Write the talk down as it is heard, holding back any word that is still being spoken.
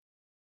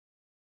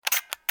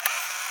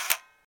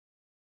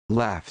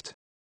left,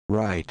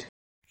 right.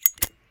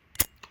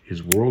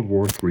 Is World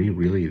War III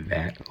really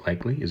that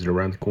likely? Is it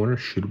around the corner?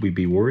 Should we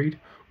be worried?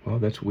 Well,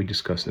 that's what we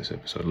discussed in this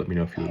episode. Let me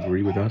know if you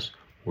agree with us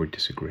or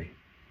disagree.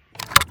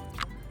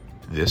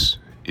 This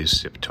is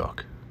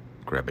SipTalk.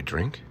 Grab a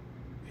drink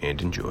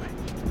and enjoy.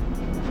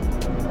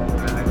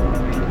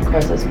 Of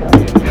course, it's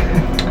good.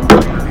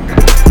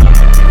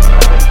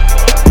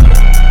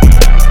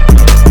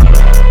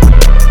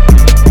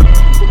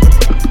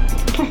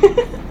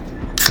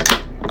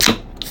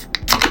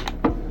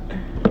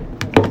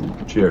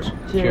 Cheers.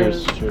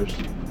 Cheers. Cheers.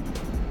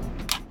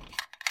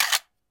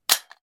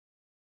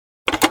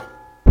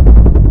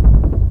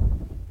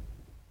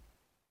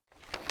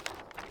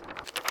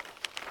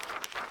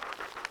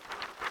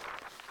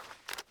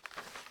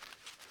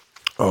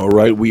 All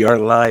right, we are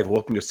live.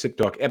 Welcome to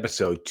SipTalk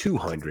episode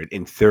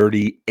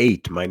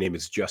 238. My name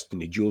is Justin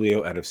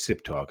DiGiulio out of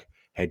SipTalk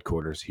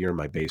headquarters here in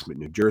my basement,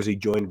 New Jersey,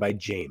 joined by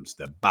James,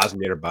 the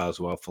Bosnator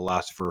Boswell,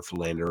 philosopher,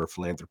 philanderer,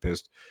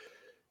 philanthropist,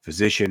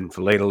 physician,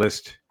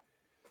 philatelist,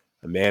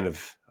 a man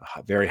of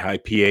a very high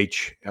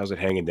pH. How's it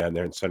hanging down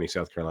there in sunny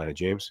South Carolina,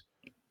 James?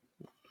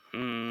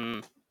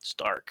 It's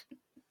dark.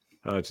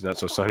 Oh, it's not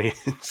so sunny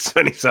in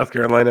sunny South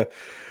Carolina.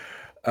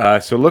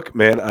 So look,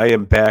 man, I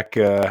am back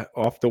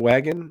off the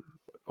wagon.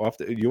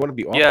 You want to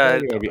be off the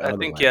wagon? You want to be on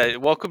the wagon? Yeah.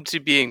 Welcome to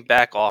being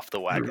back off the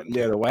wagon.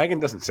 Yeah, the wagon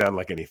doesn't sound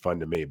like any fun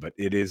to me, but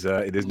it is.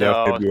 It is No,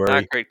 now February.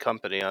 not great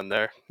company on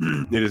there.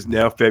 It is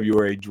now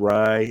February.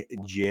 Dry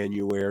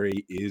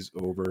January is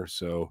over.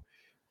 So,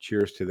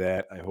 cheers to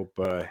that. I hope.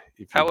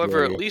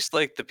 However, at least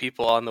like the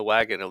people on the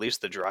wagon, at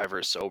least the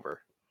driver's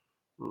sober.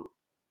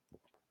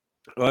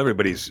 Well,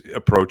 everybody's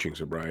approaching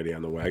sobriety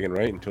on the wagon,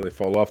 right? Until they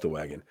fall off the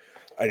wagon.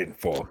 I didn't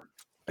fall.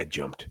 I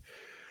jumped.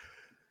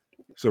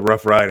 It's a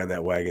rough ride on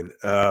that wagon.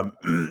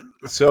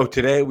 So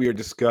today we are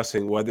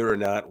discussing whether or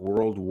not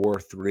World War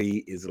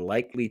III is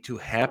likely to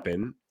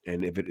happen,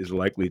 and if it is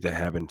likely to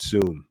happen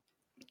soon.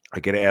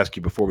 I got to ask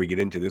you before we get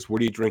into this,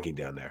 what are you drinking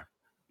down there?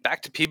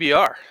 Back to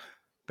PBR.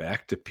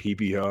 Back to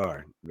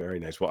PBR. Very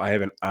nice. Well, I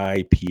have an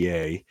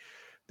IPA.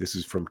 This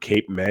is from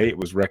Cape May. It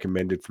was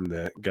recommended from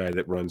the guy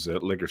that runs a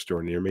liquor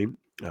store near me,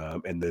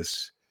 and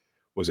this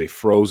was a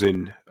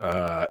frozen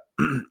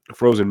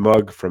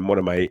mug from one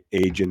of my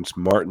agents,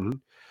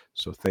 Martin.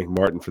 So thank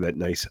Martin for that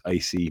nice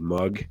icy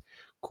mug,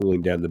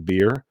 cooling down the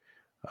beer.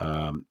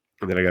 And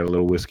then I got a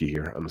little whiskey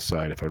here on the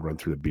side if I run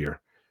through the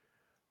beer.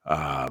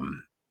 Where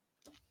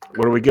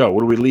do we go?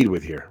 What do we lead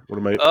with here? What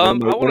am I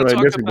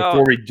missing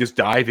before we just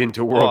dive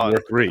into World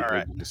War III? All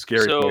right. The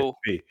scary place to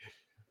be.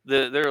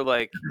 There are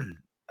like,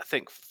 I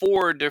think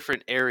 4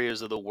 different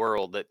areas of the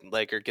world that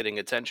like are getting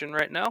attention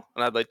right now,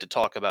 and I'd like to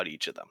talk about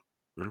each of them.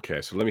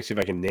 Okay, so let me see if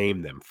I can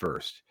name them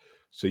first.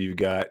 So you've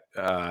got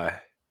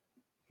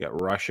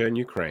Russia and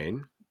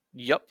Ukraine.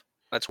 Yep,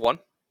 that's 1.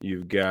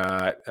 You've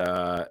got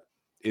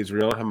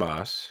Israel and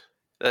Hamas.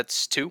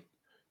 That's 2.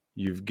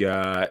 You've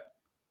got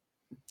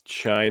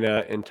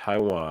China and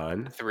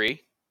Taiwan.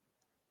 3.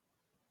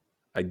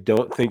 I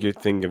don't think you're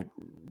thinking of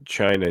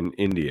China and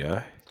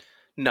India.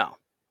 No.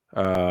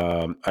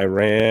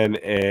 Iran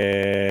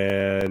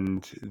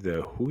and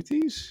the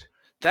Houthis.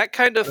 That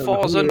kind of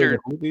falls under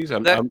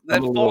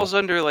falls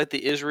under like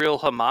the Israel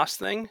Hamas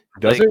thing.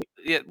 Does like, it?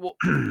 Yeah. Well,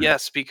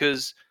 yes,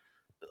 because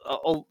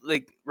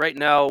like right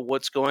now,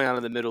 what's going on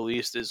in the Middle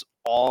East is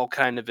all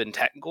kind of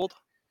entangled.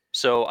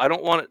 So I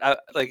don't want to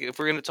like if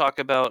we're going to talk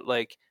about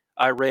like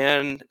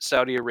Iran,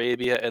 Saudi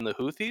Arabia, and the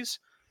Houthis,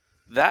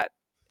 that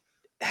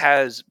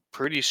has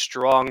pretty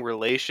strong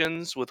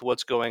relations with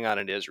what's going on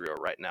in Israel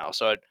right now.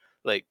 So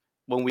like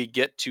when we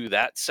get to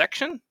that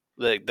section,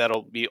 like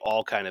that'll be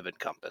all kind of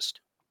encompassed.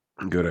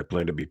 Good. I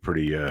plan to be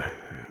pretty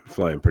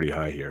flying pretty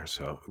high here,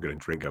 so I'm going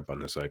to drink up on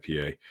this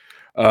IPA.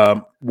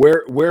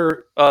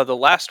 Where the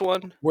last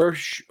one? What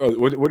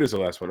is the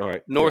last one? All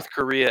right, North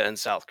Korea and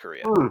South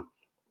Korea.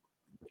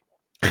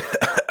 I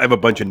have a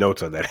bunch of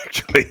notes on that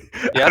actually.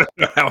 Yeah. I don't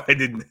know how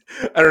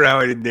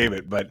I didn't name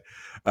it, but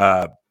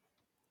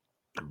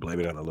blame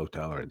it on the low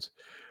tolerance.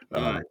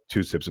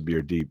 2 sips of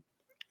beer deep.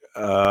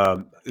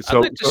 I'd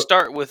like to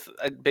start with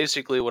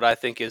basically what I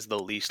think is the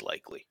least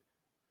likely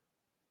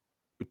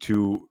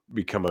to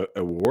become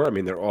a war. I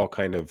mean, they're all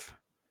kind of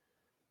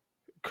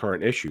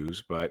current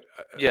issues, but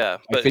yeah,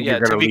 I think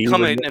to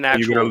become an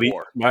actual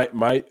war.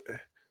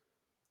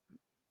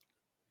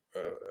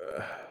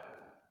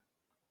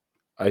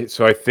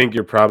 I think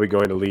you're probably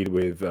going to lead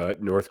with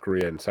North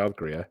Korea and South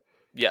Korea.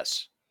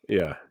 Yes.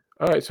 Yeah.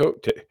 All right. So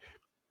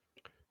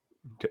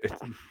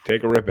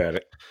take a rip at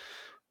it.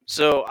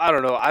 So I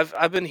don't know.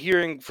 I've been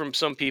hearing from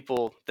some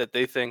people that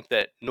they think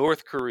that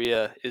North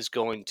Korea is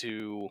going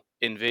to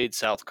invade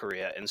South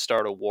Korea and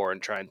start a war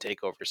and try and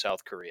take over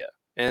South Korea.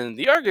 And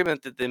the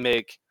argument that they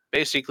make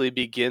basically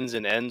begins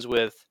and ends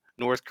with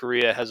North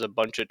Korea has a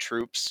bunch of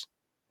troops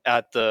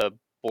at the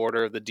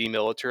border of the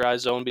demilitarized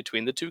zone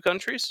between the 2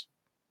 countries,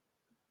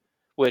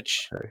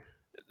 which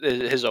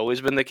has always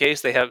been the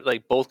case. They have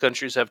like both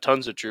countries have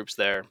tons of troops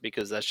there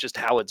because that's just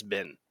how it's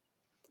been.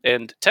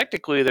 And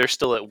technically, they're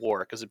still at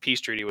war because a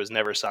peace treaty was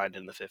never signed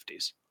in the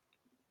 50s.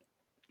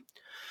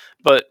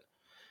 But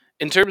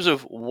in terms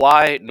of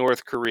why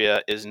North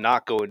Korea is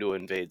not going to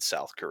invade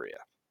South Korea,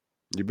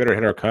 You better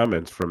hit our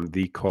comments from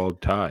the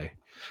called Thai.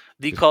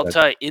 the Just call got-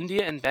 Thai,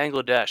 India and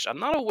Bangladesh. I'm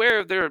not aware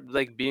of there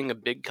like being a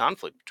big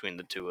conflict between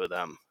the two of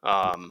them.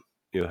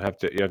 you have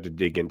to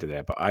dig into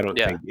that, but I don't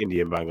Yeah. think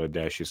India and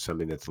Bangladesh is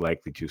something that's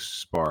likely to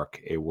spark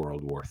a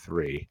World War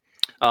III.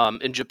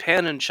 In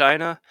Japan and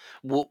China,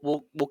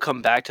 we'll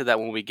come back to that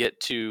when we get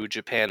to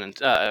Japan and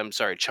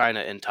China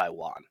and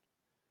Taiwan,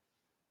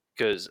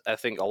 because I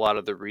think a lot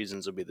of the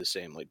reasons will be the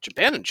same. Like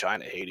Japan and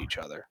China hate each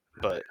other,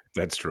 but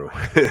That's true.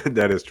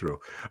 That is true.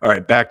 All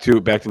right, back to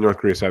North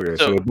Korea, South Korea.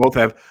 So So-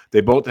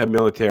 they both have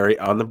military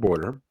on the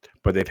border,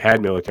 but they've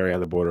had military on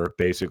the border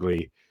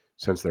basically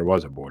since there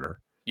was a border.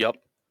 yep.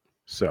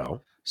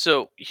 So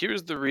So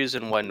here's the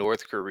reason why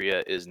North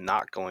Korea is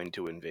not going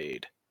to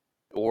invade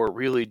or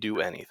really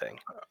do anything.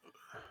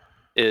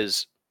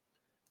 Is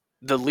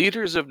the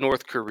leaders of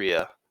North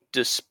Korea,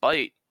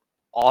 despite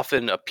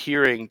often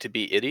appearing to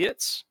be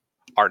idiots,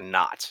 are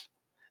not.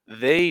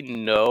 They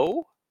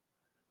know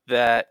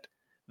that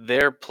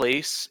their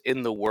place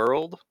in the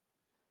world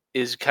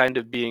is kind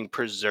of being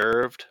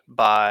preserved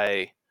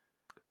by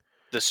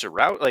the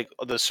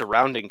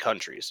surrounding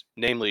countries,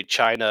 namely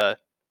China,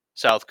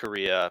 South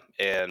Korea,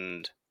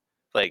 and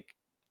like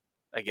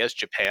I guess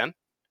Japan.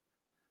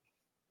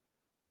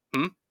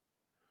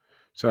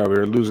 sorry, we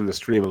were losing the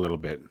stream a little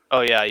bit.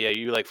 Oh yeah,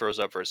 you like froze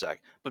up for a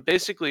sec. But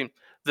basically,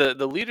 the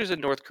leaders in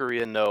North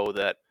Korea know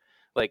that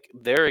like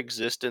their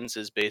existence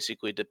is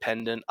basically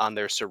dependent on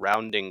their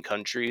surrounding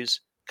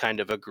countries kind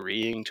of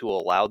agreeing to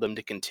allow them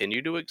to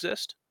continue to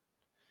exist.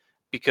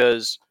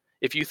 Because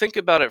if you think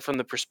about it from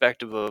the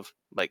perspective of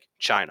like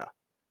China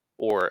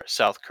or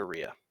South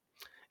Korea,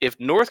 if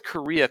North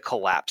Korea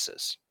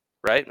collapses,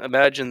 right?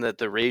 Imagine that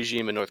the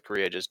regime in North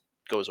Korea just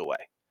goes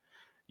away.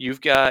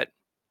 You've got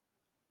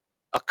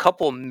a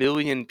couple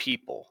million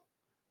people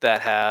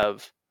that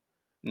have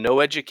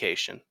no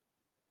education,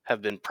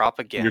 have been You're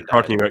propagandized.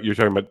 talking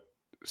about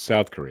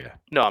South Korea.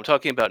 No, I'm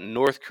talking about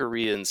North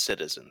Korean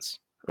citizens.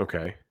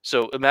 Okay.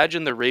 So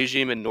imagine the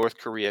regime in North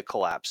Korea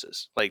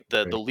collapses. Like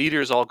the Okay.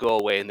 leaders all go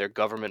away and their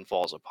government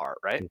falls apart,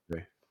 right?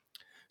 Okay.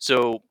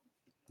 So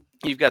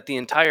you've got the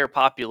entire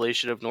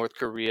population of North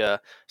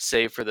Korea,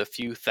 save for the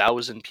few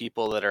thousand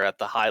people that are at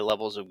the high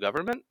levels of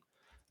government,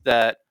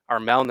 that are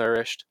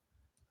malnourished,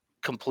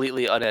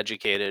 completely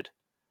uneducated,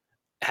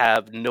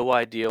 have no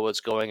idea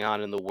what's going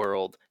on in the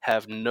world,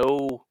 have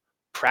no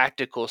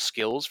practical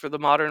skills for the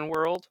modern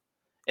world,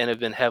 and have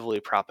been heavily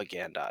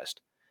propagandized.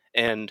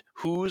 And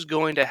who's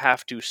going to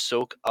have to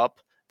soak up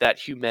that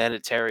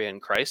humanitarian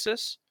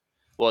crisis?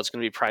 Well, it's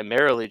going to be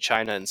primarily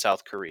China and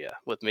South Korea,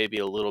 with maybe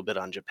a little bit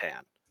on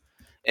Japan.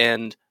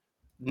 And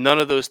none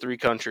of those three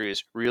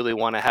countries really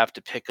want to have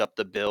to pick up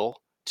the bill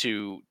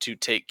to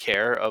take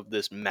care of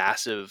this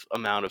massive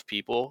amount of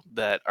people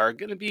that are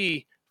going to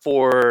be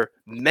for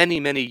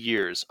many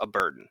years a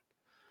burden.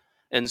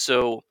 And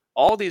so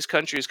all these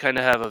countries kind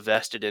of have a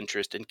vested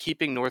interest in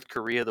keeping North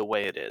Korea the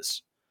way it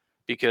is,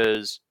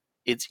 because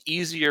it's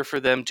easier for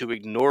them to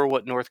ignore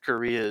what North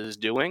Korea is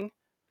doing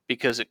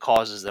because it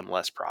causes them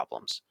less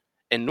problems.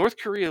 And North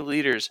Korea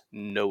leaders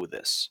know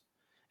this.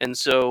 And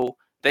so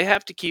they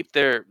have to keep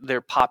their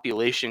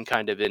population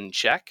kind of in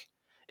check.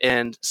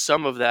 And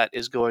some of that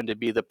is going to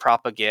be the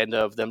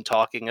propaganda of them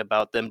talking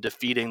about them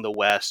defeating the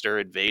West or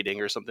invading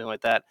or something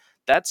like that.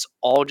 That's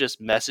all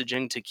just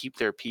messaging to keep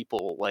their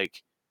people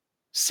like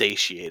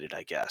satiated,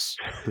 I guess.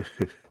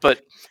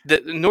 But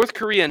the North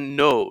Korea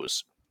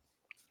knows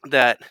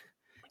that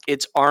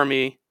its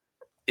army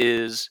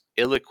is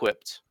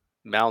ill-equipped,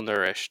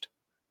 malnourished,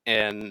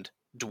 and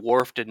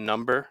dwarfed in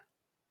number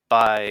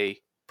by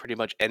pretty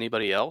much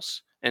anybody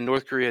else. And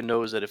North Korea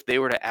knows that if they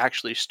were to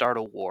actually start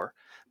a war,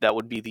 that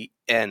would be the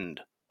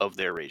end of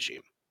their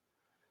regime.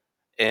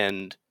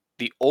 And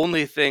the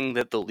only thing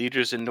that the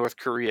leaders in North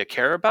Korea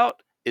care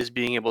about is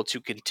being able to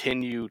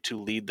continue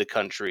to lead the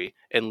country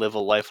and live a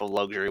life of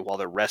luxury while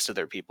the rest of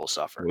their people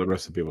suffer. Well, the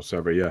rest of the people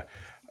suffer,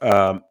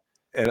 yeah.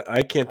 And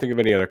I can't think of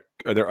any other.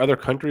 Are there other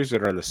countries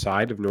that are on the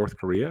side of North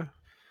Korea?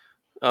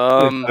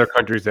 There's other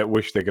countries that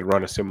wish they could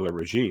run a similar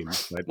regime,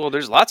 but Well,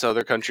 there's lots of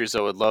other countries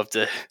that would love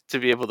to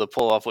be able to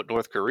pull off what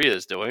North Korea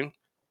is doing.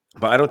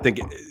 I don't think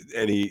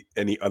any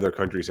other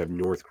countries have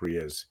North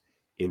Korea's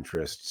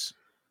interests.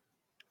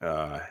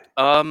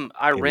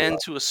 Iran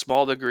to a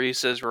small degree,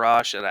 says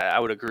Rosh, and I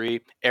would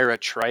agree.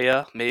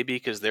 Eritrea, maybe,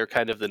 because they're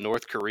kind of the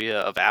North Korea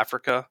of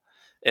Africa.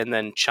 And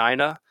then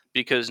China,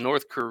 because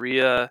North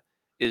Korea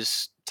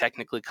is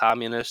technically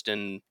communist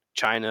and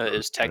China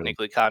is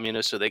technically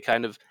communist, so they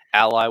kind of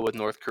ally with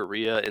North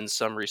Korea in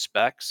some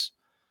respects.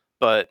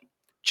 But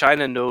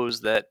China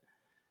knows that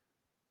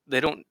they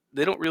don't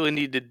really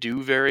need to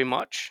do very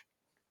much.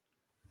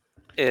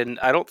 And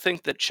I don't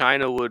think that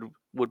China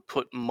would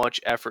put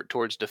much effort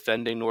towards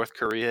defending North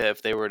Korea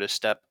if they were to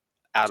step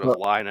out of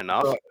line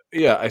enough.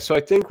 Yeah, so I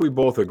think we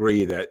both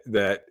agree that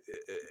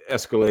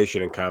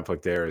escalation and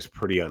conflict there is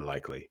pretty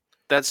unlikely.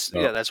 That's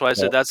why I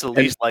said that's the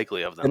least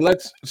likely of them. And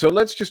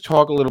let's just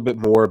talk a little bit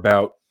more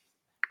about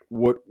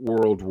what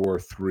World War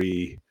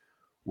III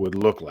would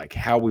look like,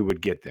 how we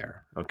would get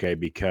there. Okay,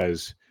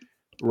 because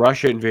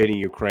Russia invading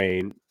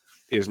Ukraine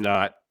is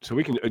not, so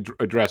we can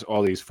address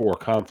all these four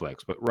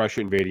conflicts, but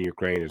Russia invading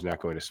Ukraine is not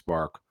going to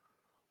spark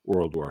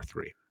World War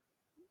III,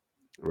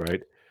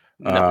 right?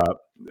 No.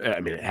 I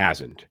mean, it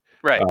hasn't.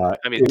 Right.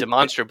 I mean, It,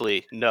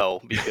 demonstrably, no,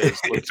 because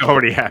look, it's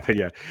already happened.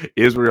 Yeah,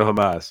 Israel,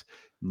 Hamas,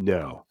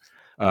 no.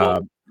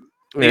 well,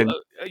 And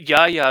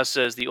Yahya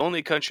says the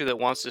only country that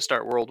wants to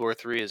start World War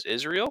III is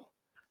Israel,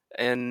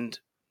 and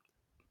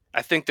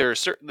I think there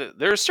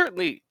are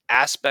certainly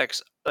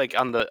aspects like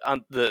on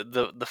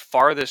the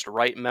farthest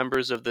right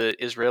members of the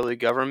Israeli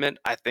government.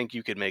 I think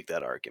you could make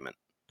that argument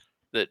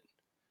that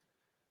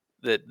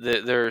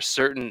there are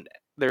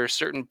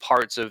certain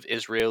parts of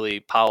Israeli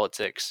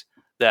politics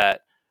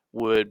that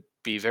would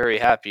be very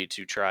happy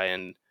to try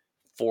and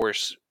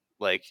force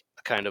like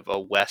kind of a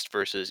West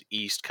versus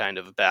East kind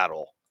of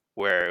battle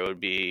where it would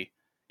be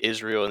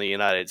Israel and the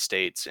United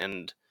States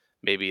and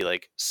maybe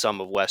like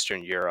some of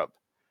Western Europe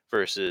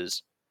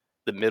versus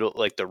the middle,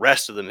 like the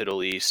rest of the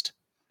Middle East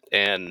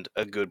and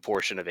a good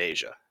portion of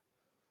Asia.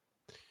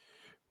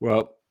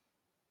 well,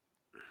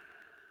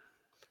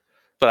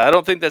 But I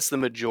don't think that's the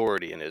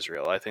majority in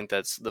Israel. I think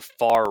that's the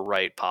far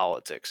right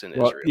politics in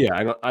Israel. yeah,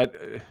 I don't.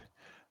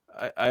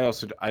 I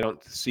also I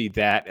don't see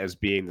that as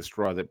being the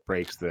straw that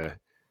breaks the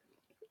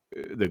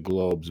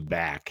globe's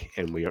back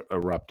and we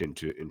erupt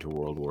into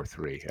World War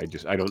III.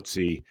 I don't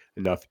see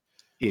enough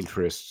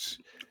interests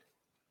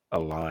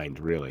aligned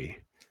really.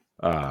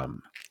 Not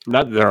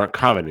that there aren't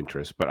common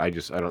interests, but I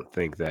don't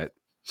think that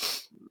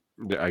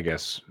I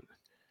guess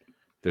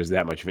there's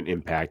that much of an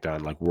impact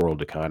on like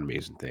world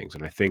economies and things.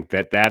 And I think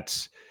that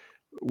that's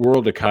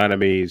world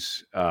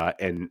economies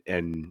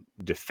and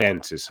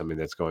defense is something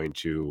that's going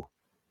to,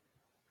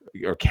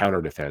 or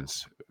counter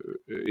defense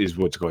is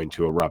what's going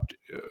to erupt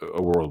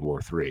a World War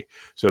III.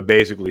 So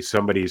basically,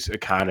 somebody's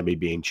economy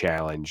being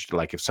challenged.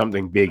 Like if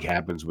something big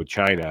happens with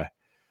China,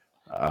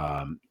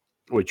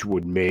 which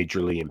would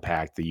majorly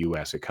impact the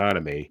U.S.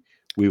 economy,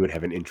 we would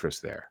have an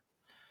interest there.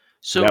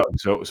 So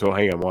So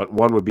hang on.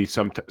 One would be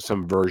some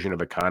version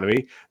of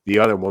economy. The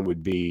other one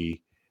would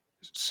be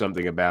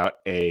something about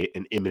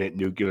an imminent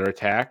nuclear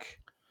attack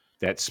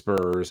that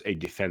spurs a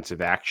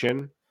defensive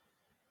action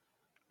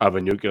of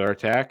a nuclear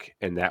attack,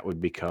 and that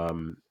would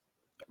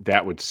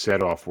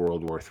set off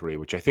World War III,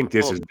 which I think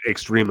this is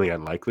extremely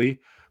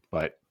unlikely.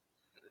 But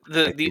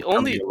I the think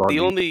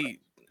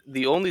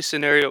only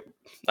scenario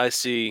I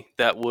see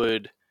that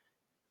would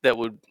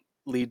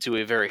lead to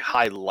a very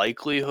high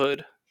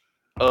likelihood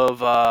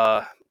of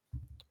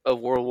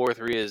World War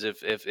III is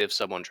if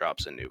someone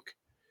drops a nuke,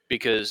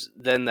 because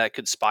then that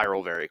could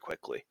spiral very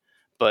quickly.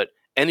 But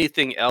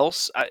anything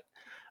else,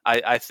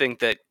 I think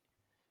that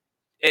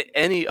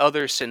any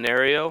other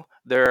scenario,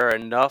 there are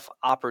enough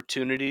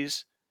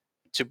opportunities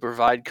to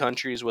provide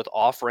countries with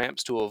off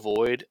ramps to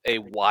avoid a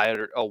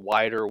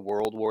wider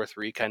World War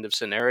III kind of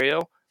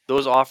scenario.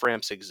 Those off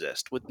ramps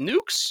exist. With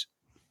nukes,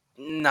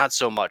 not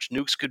so much.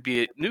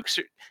 Nukes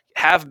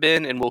have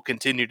been and will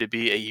continue to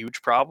be a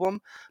huge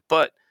problem,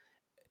 but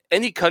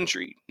any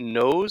country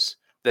knows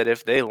that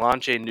if they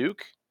launch a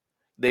nuke,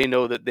 they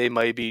know that they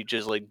might be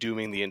just like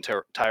dooming the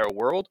entire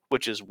world,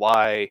 which is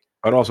why.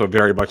 but also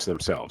very much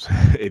themselves.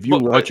 If you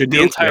But launch a the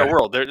nuke, entire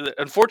world.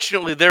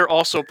 Unfortunately, they're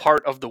also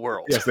part of the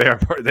world. yes, they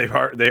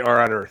are. They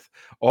are on Earth.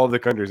 All the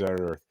countries are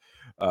on Earth.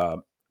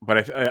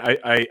 But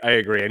I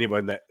agree.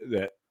 Anyone that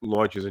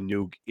launches a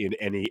nuke in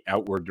any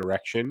outward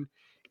direction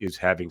is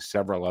having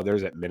several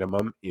others at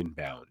minimum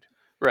inbound.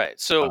 Right.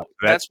 So That's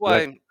that's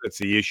why that's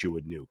the issue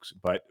with nukes.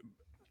 But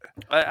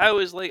I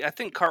always like. I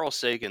think Carl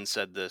Sagan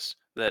said this,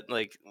 that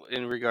like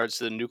in regards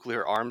to the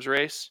nuclear arms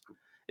race,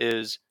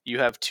 is you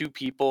have two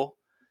people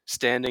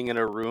standing in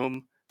a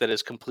room that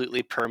is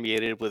completely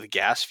permeated with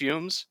gas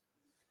fumes,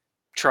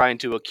 trying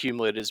to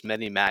accumulate as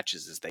many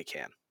matches as they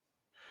can.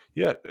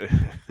 yeah,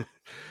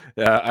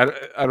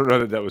 I don't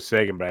know that was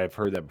Sagan, but I've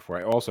heard that before.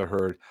 I also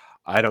heard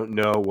I don't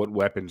know what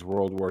weapons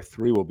World War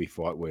III will be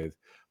fought with,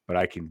 but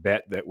I can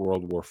bet that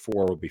World War IV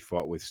will be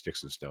fought with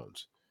sticks and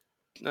stones.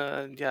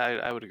 Yeah,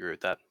 I would agree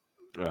with that.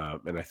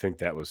 And I think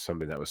that was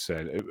something that was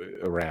said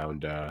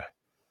around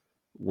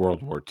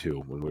World War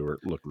II when we were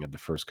looking at the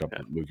first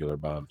couple of nuclear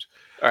bombs.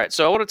 All right,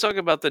 so I want to talk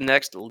about the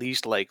next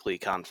least likely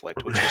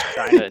conflict, which is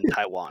China and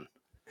Taiwan.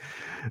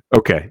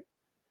 Okay.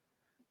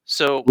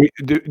 So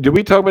Did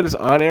we talk about this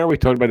on air? Or we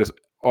talked about this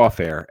off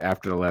air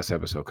after the last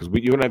episode because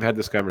you and I've had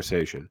this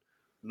conversation.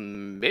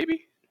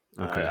 maybe.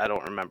 Okay. I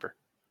don't remember.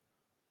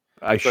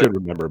 I should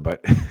remember,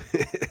 but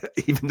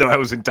even though I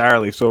was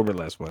entirely sober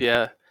last one.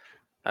 Yeah,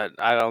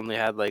 I only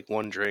had like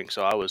one drink,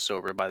 so I was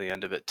sober by the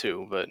end of it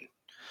too. But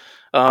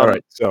All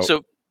right,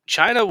 so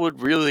China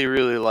would really,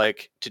 really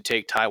like to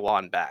take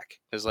Taiwan back.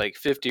 It's like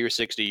 50 or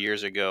 60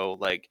 years ago,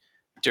 like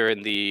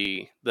during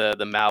the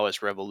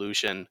Maoist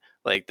revolution,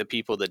 like the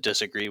people that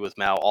disagree with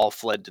Mao all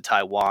fled to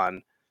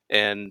Taiwan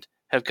and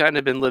have kind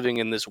of been living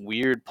in this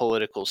weird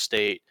political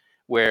state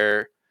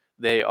where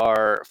they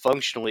are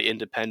functionally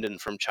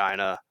independent from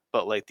China,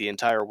 but like the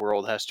entire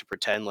world has to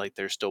pretend like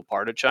they're still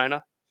part of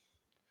China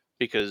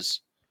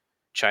because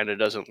China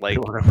doesn't We like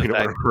don't wanna the we don't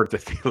fact. wanna hurt the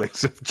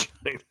feelings of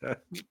China.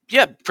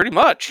 Yeah, pretty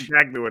much.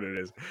 Exactly what it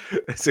is.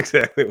 That's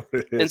exactly what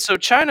it And is. so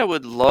China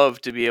would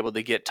love to be able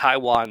to get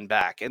Taiwan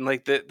back, and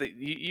like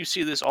you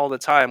see this all the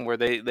time where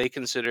they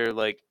consider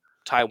like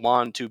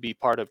Taiwan to be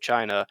part of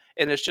China,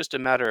 and it's just a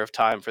matter of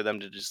time for them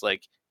to just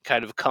like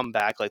kind of come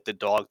back like the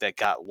dog that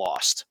got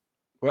lost.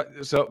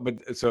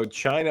 So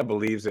China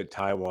believes that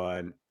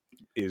Taiwan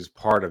is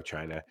part of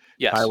China.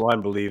 Yes,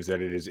 Taiwan believes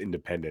that it is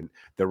independent.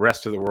 The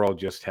rest of the world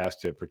just has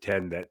to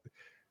pretend that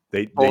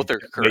they they both are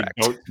they correct.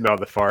 don't smell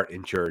the fart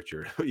in church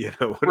or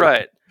whatever.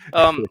 Right.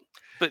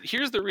 But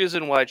here's the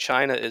reason why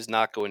China is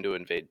not going to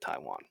invade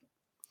Taiwan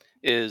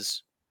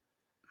is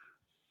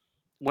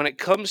when it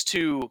comes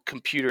to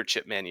computer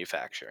chip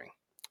manufacturing,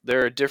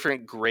 there are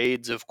different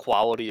grades of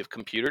quality of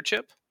computer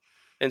chip.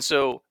 And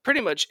so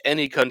pretty much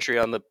any country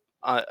on the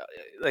uh,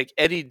 like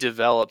any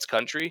developed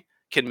country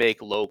can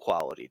make low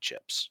quality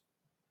chips.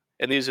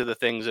 And these are the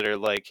things that are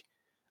like,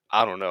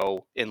 I don't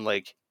know, in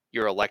like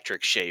your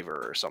electric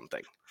shaver or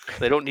something.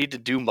 They don't need to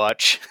do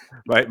much.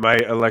 My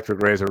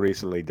electric razor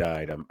recently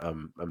died.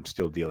 I'm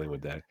still dealing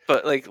with that.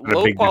 But like What a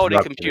low big quality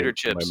disruption computer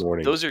in my chips,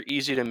 mornings. those are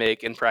easy to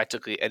make and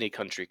practically any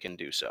country can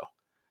do so.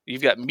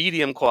 You've got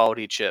medium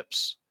quality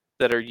chips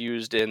that are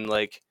used in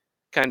like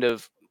kind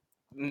of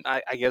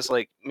I guess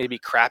like maybe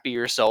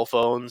crappier cell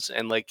phones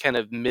and like kind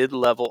of mid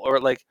level or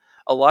like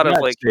a lot of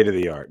Not like state of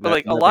the art. but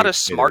like a lot Nothing of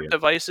state of the smart art.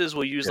 devices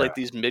will use Yeah. like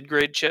these mid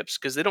grade chips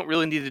because they don't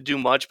really need to do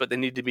much, but they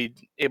need to be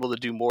able to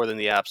do more than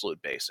the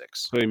absolute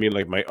basics. So you mean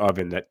like my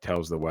oven that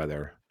tells the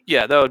weather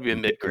Yeah, that would be a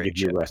and mid grade gives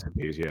you chip.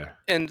 recipes, yeah.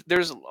 And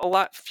there's a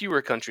lot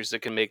fewer countries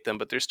that can make them,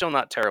 but they're still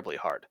not terribly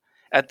hard.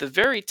 At the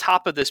very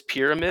top of this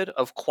pyramid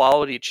of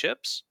quality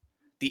chips,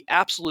 the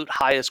absolute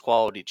highest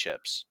quality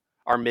chips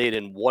are made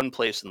in one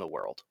place in the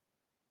world,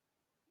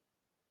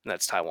 and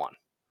that's Taiwan.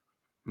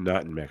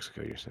 Not in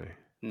Mexico, you're saying.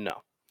 No.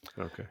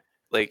 Okay.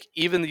 Like,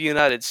 even the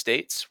United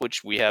States,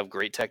 which we have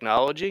great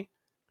technology,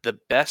 the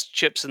best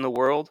chips in the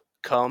world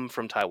come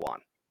from Taiwan.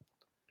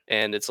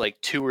 And it's like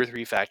 2 or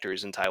 3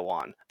 factories in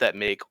Taiwan that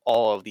make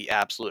all of the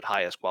absolute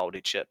highest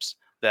quality chips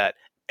that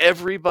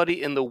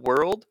everybody in the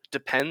world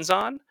depends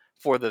on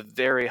for the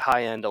very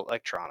high-end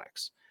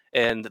electronics.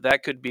 And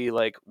that could be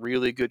like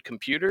really good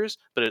computers,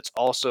 but it's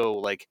also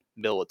like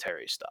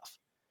military stuff.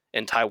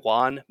 And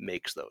Taiwan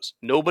makes those.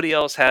 Nobody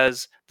else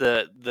has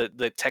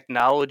the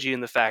technology in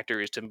the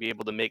factories to be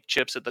able to make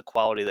chips at the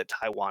quality that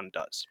Taiwan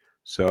does.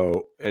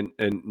 So, and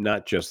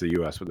not just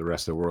the US, but the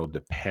rest of the world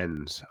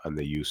depends on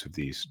the use of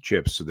these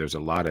chips. So there's a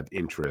lot of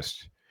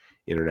interest,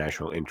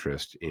 international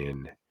interest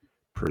in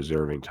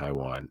preserving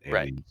Taiwan and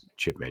Right. these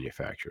chip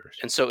manufacturers.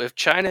 And so if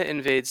China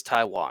invades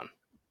Taiwan,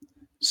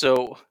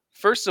 so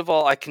first of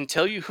all, I can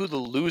tell you who the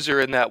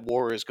loser in that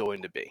war is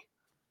going to be.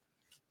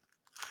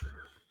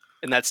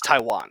 And that's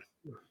Taiwan.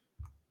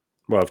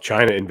 Well, if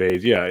China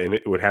invades, yeah, and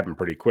it would happen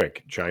pretty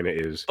quick. China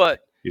is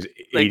But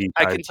 80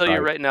 I can times tell you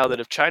size. right now that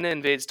if China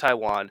invades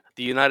Taiwan,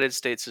 the United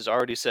States has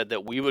already said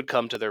that we would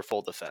come to their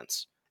full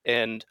defense.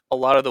 And a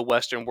lot of the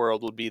Western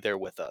world would be there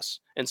with us.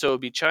 And so it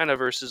would be China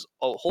versus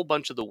a whole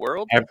bunch of the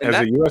world. And Has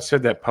that, the US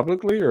said that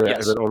publicly, or has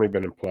yes. it only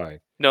been implied?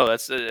 No,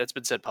 that's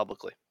been said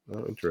publicly.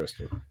 Oh,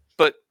 interesting.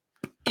 But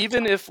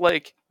even if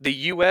like the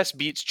US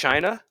beats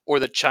China or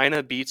the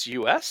China beats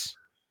US,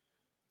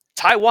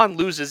 Taiwan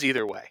loses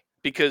either way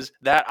because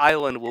that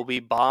island will be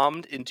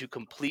bombed into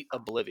complete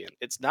oblivion.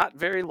 It's not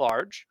very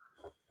large,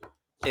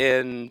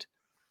 and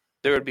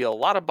there would be a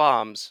lot of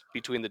bombs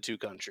between the two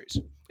countries.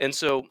 And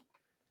so,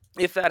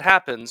 if that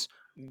happens,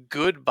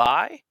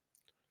 goodbye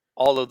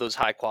all of those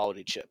high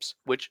quality chips,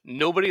 which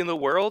nobody in the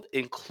world,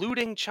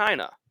 including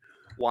China,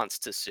 wants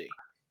to see.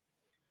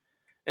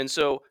 And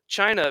so,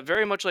 China,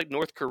 very much like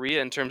North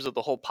Korea in terms of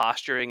the whole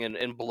posturing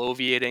and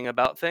bloviating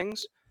about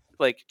things,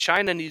 like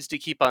China needs to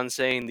keep on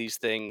saying these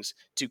things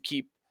to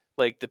keep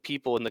like the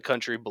people in the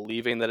country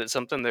believing that it's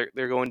something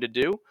they're going to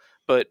do.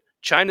 But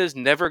China's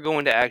never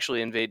going to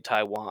actually invade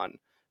Taiwan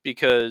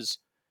because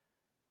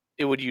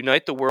it would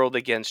unite the world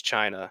against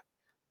China,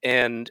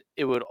 and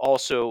it would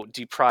also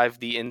deprive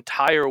the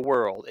entire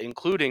world,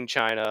 including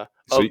China,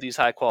 So, of these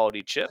high quality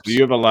so chips.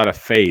 you have a lot of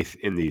faith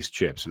in these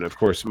chips, and of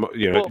course, Well,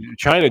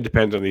 China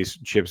depends on these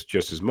chips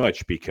just as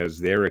much because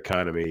their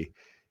economy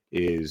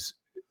is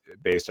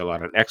based a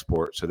lot on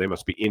export. So they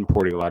must be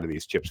importing a lot of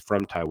these chips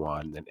from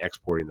Taiwan and then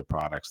exporting the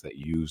products that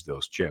use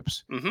those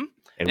chips. mhm.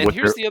 And And what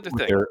here's they're the other what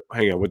thing. they're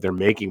hang on, what they're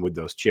making with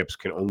those chips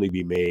can only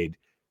be made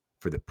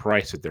for the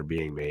price that they're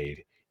being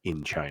made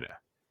in China.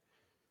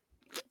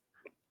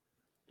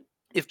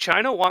 If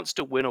China wants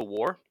to win a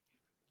war,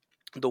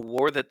 the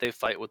war that they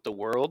fight with the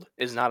world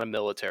is not a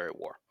military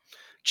war.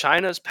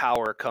 China's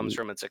power comes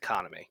from its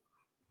economy.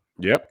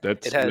 Yep,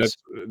 It has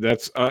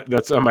that's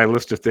on my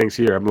list of things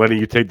here. I'm letting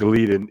you take the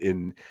lead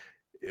in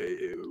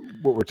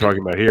what we're talking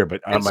about here,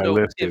 but on and my so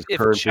list is if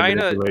currency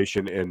China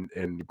manipulation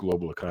and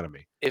global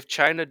economy. if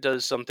China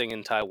does something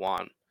in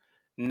Taiwan,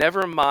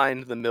 never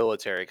mind the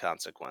military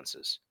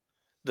consequences.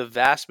 the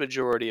vast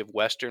majority of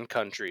Western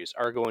countries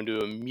are going to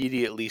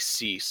immediately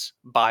cease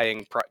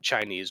buying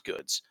Chinese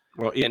goods.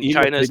 Well, And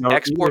China's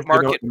export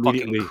market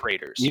fucking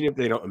craters. even if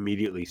they don't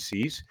immediately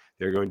cease,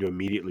 they're going to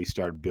immediately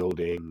start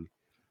building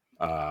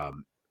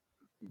um,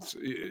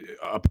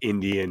 up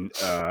Indian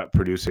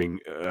producing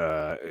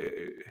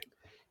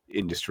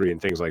industry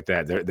and things like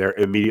that. They're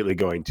immediately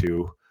going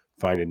to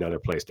find another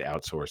place to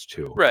outsource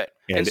to. Right.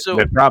 And so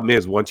the problem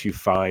is once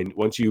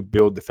you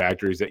build the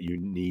factories that you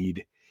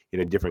need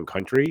in a different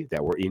country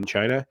that were in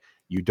China,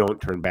 you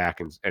don't turn back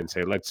and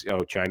say,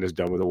 China's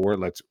done with the war.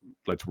 Let's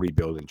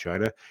rebuild in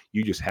China.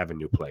 You just have a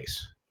new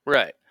place.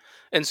 Right.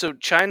 And so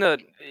China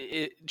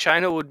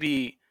would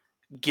be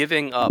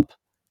giving up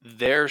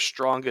their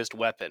strongest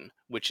weapon,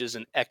 which is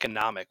an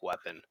economic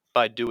weapon,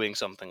 by doing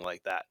something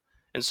like that.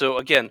 And so,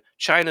 again,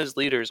 China's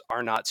leaders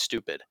are not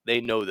stupid. They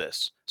know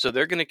this. So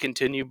they're going to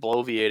continue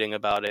bloviating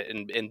about it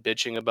and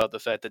bitching about the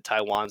fact that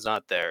Taiwan's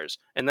not theirs.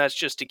 And that's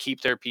just to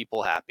keep their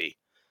people happy.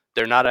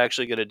 They're not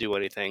actually going to do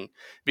anything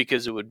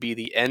because it would be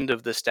the end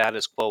of the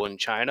status quo in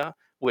China,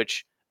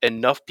 which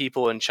enough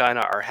people in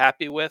China are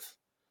happy with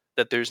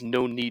that there's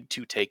no need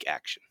to take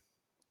action.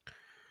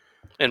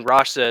 And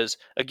Rosh says,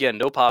 again,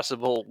 no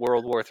possible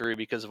World War III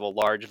because of a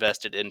large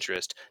vested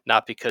interest,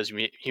 not because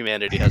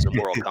humanity has a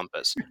moral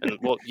compass. And,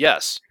 well,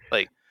 yes,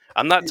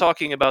 I'm not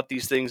talking about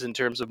these things in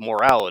terms of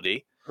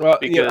morality. Well,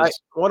 because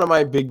one of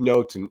my big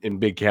notes in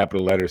big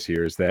capital letters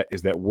here is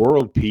that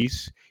world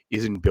peace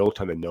isn't built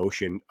on the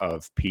notion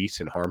of peace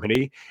and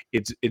harmony.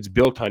 It's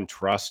built on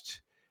trust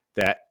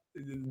that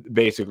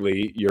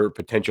basically your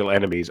potential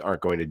enemies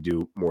aren't going to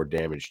do more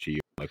damage to you.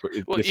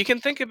 You can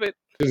think of it.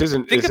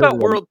 Think about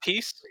world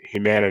peace,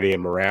 humanity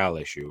and morale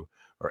issue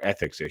or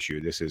ethics issue.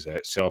 This is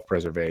a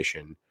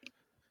self-preservation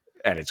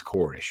at its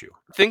core issue.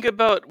 Think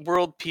about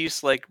world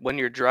peace like when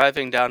you're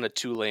driving down a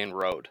 2-lane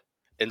road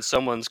and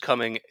someone's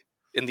coming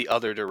in the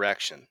other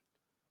direction.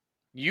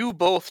 You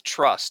both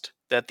trust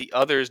that the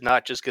other's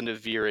not just going to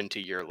veer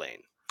into your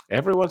lane.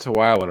 Every once in a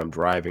while when I'm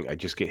driving, I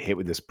just get hit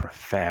with this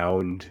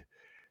profound,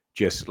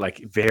 just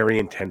very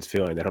intense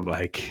feeling that I'm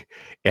like,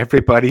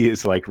 everybody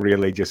is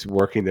really just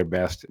working their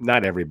best.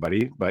 Not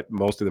everybody, but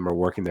most of them are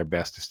working their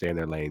best to stay in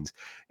their lanes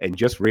and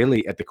just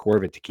really at the core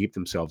of it to keep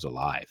themselves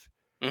alive.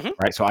 Mm-hmm.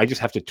 Right. So I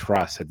just have to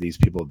trust that these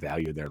people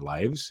value their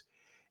lives.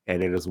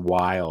 And it is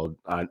wild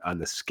on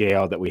the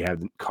scale that we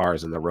have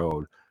cars on the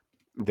road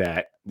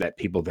that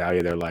people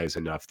value their lives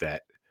enough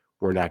that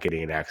we're not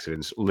getting in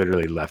accidents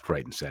literally left,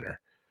 right, and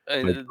center.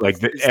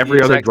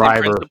 Every other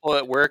driver principle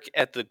at work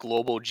at the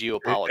global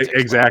geopolitics.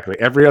 Exactly.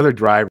 Every other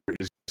driver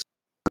is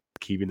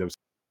keeping themselves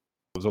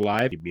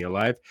alive, keep me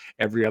alive.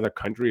 Every other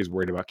country is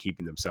worried about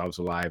keeping themselves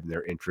alive and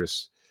their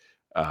interests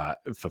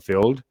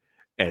fulfilled.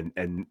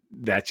 And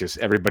that's just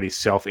everybody's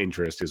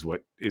self-interest is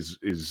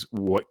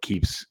what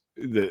keeps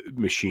the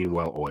machine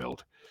well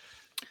oiled.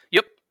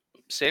 Yep.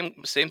 Same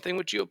thing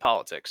with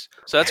geopolitics.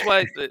 So that's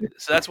why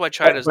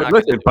China's but not.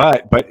 Listen,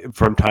 but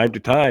from time to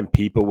time,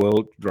 people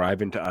will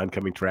drive into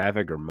oncoming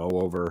traffic or mow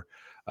over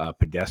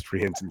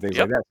pedestrians and things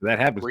like that. So that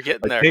happens. We're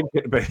getting there.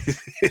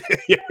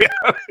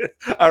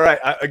 All right.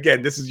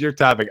 Again, this is your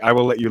topic. I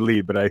will let you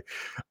lead, but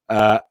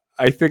I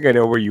think I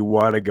know where you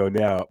want to go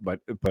now.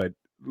 But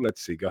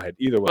let's see. Go ahead.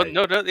 Either way.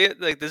 No.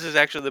 This is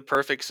actually the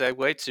perfect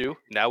segue to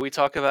now we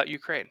talk about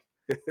Ukraine.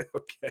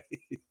 Okay.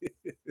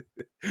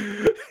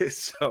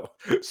 So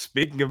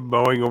speaking of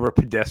mowing over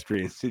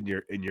pedestrians in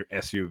your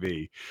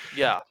SUV,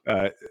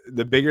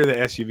 the bigger the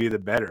SUV, the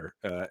better,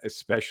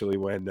 especially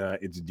when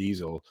it's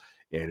diesel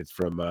and it's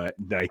from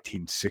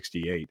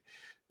 1968,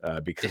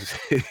 because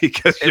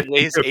it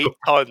weighs 8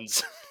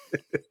 tons.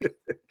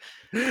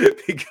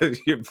 Because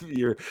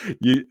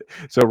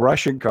so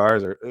Russian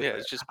cars are.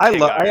 It's just. I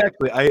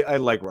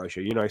like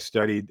Russia. I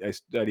studied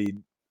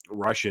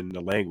Russian,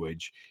 the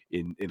language,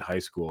 in high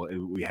school,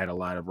 and we had a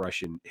lot of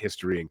Russian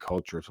history and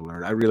culture to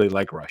learn. I really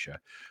like Russia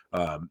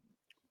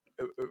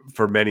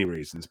for many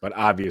reasons, but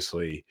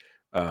obviously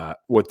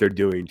what they're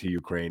doing to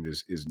Ukraine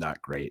is not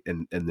great,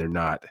 and they're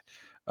not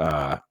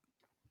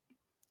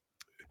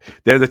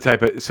they're the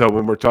type of, so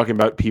when we're talking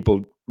about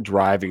people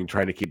driving,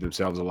 trying to keep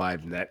themselves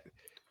alive, and that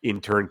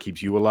in turn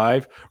keeps you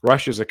alive,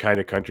 Russia's the kind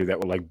of country that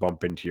will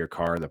bump into your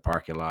car in the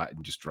parking lot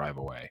and just drive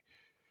away.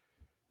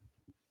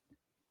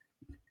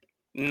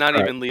 Not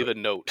even leave a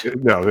note.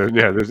 No,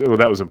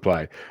 that was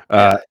implied.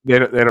 They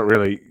don't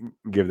really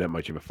give that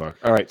much of a fuck.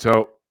 All right,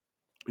 so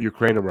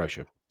Ukraine and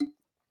Russia.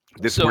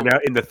 We're now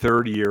in the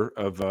third year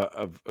of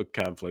a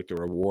conflict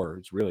or a war.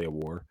 It's really a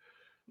war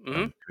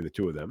between the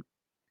two of them.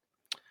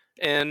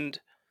 And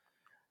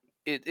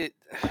it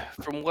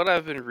from what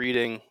I've been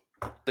reading,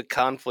 the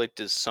conflict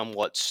is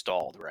somewhat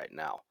stalled right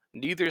now.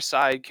 Neither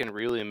side can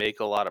really make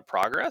a lot of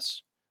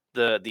progress.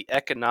 The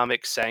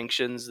economic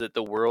sanctions that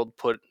the world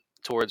put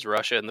towards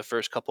Russia in the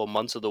first couple of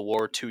months of the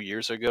war 2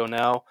 years ago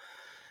now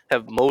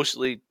have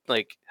mostly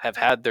have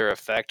had their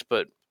effect,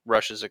 but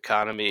Russia's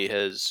economy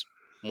has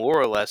more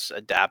or less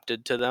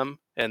adapted to them,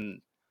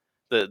 and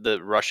the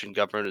Russian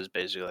government is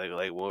basically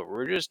like well,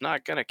 we're just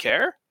not gonna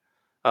care.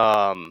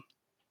 And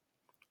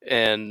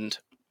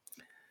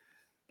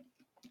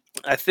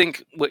I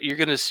think what you're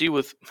going to see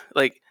with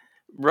like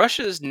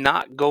Russia is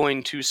not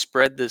going to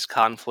spread this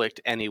conflict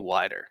any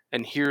wider,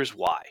 and here's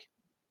why.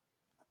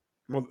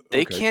 Well,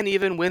 They okay. can't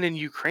even win in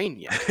Ukraine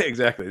yet.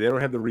 Exactly. They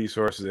don't have the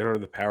resources. They don't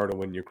have the power to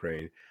win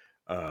Ukraine.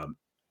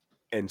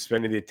 And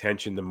spending the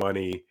attention, the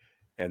money,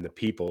 and the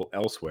people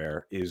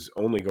elsewhere is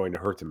only going to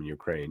hurt them in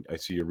Ukraine. I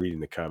see you're reading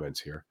the comments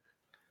here.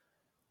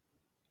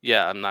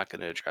 Yeah, I'm not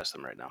going to address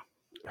them right now.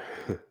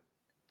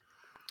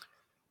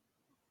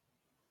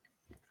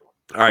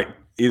 All right.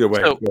 Either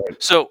way, go ahead.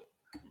 So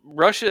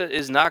Russia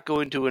is not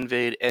going to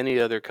invade any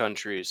other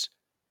countries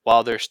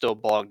while they're still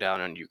bogged down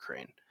in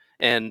Ukraine.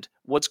 And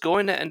what's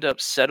going to end up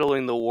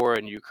settling the war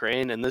in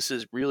Ukraine, and this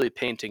is really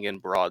painting in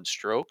broad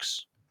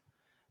strokes,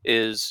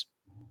 is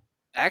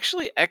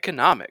actually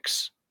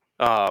economics.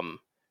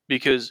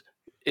 Because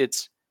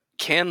it's,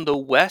 can the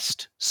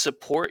West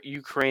support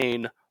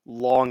Ukraine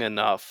long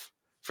enough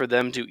for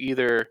them to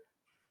either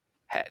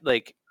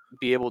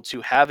be able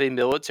to have a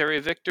military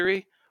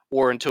victory,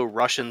 or until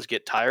Russians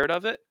get tired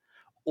of it,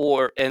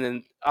 or and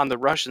then on the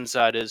Russian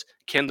side is,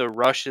 can the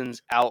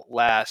Russians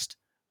outlast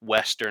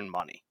Western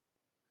money?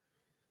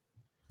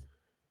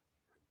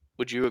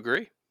 Would you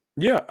agree?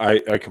 Yeah,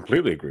 I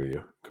completely agree with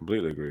you.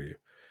 Completely agree with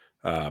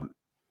you.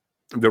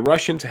 The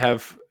Russians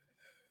have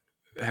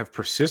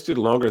persisted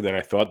longer than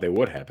I thought they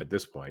would have at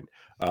this point.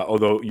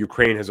 Although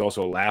Ukraine has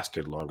also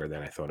lasted longer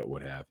than I thought it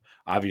would have.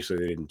 Obviously,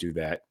 they didn't do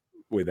that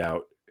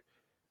without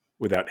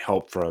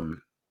help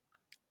from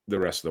the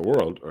rest of the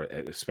world, or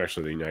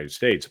especially the United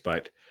States.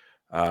 But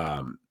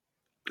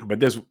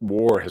this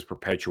war has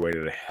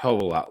perpetuated a hell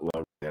of a lot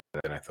longer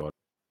than I thought.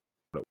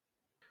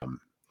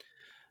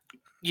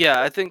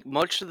 Yeah, I think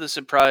much to the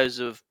surprise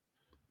of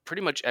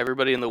pretty much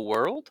everybody in the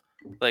world,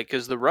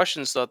 because the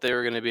Russians thought they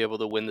were going to be able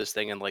to win this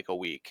thing in like a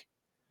week,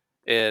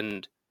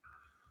 and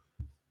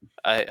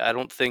I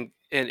don't think,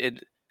 and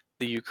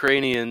the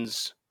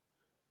Ukrainians.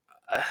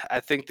 I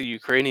think the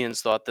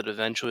Ukrainians thought that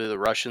eventually the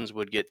Russians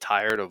would get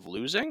tired of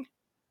losing,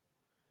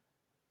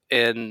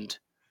 and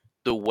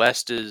the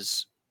West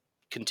is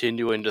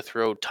continuing to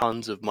throw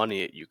tons of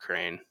money at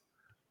Ukraine.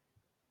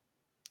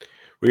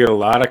 We got a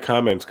lot of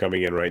comments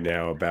coming in right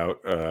now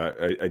about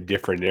a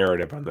different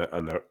narrative on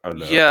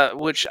the Yeah,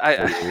 which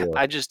war.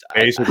 I just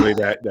Basically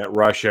that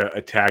Russia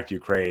attacked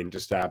Ukraine to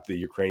stop the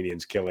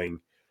Ukrainians killing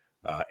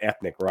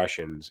ethnic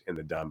Russians in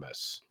the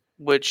Donbass.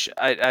 which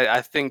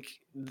I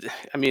think,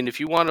 I mean, if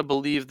you want to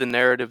believe the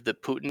narrative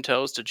that Putin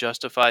tells to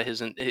justify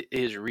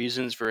his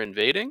reasons for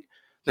invading,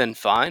 then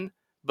fine.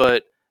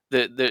 But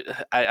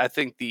I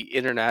think the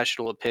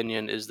international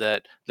opinion is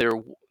that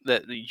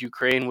that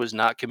Ukraine was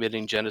not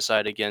committing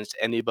genocide against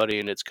anybody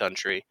in its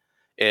country,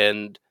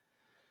 and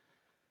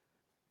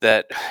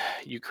that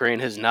Ukraine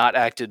has not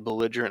acted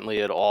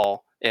belligerently at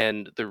all.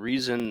 And the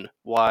reason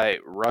why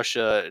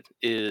Russia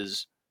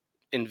is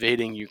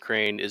invading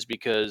Ukraine is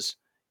because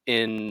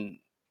in,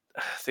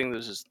 I think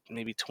this is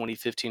maybe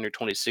 2015 or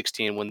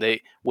 2016,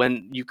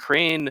 when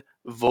Ukraine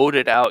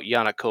voted out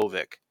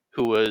Yanukovych,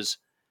 who was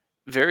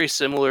very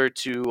similar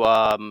to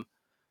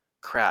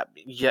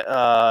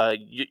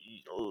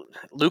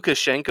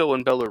Lukashenko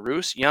in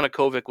Belarus.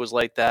 Yanukovych was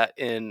like that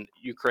in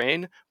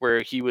Ukraine,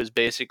 where he was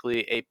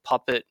basically a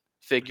puppet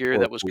figure Or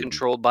that was Putin.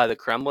 controlled by the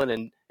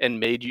Kremlin and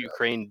made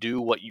Ukraine do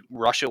what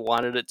Russia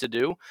wanted it to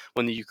do.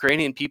 When the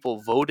Ukrainian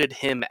people voted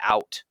him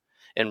out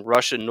and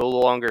Russia no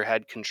longer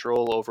had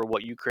control over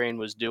what Ukraine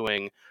was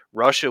doing,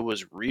 Russia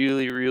was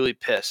really, really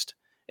pissed.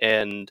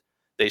 And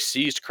they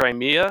seized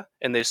Crimea,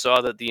 and they saw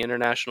that the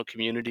international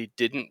community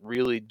didn't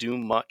really do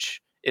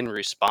much in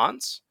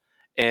response.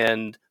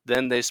 And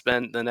then they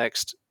spent the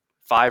next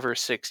 5 or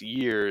 6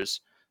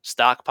 years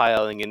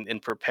stockpiling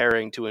and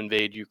preparing to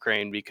invade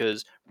Ukraine,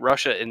 because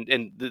Russia,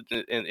 in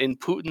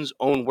Putin's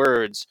own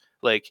words,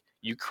 like,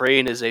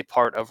 Ukraine is a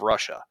part of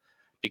Russia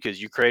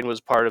because Ukraine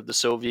was part of the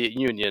Soviet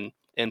Union.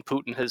 And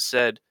Putin has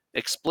said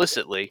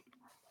explicitly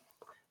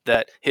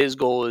that his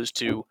goal is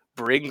to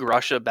bring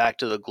Russia back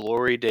to the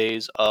glory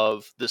days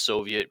of the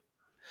Soviet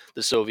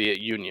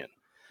Union.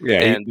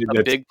 Yeah, And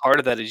a big part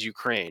of that is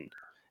Ukraine.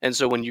 And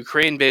so when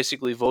Ukraine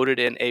basically voted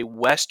in a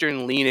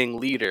Western-leaning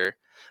leader,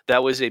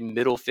 that was a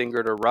middle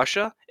finger to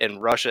Russia,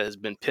 and Russia has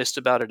been pissed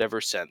about it ever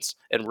since.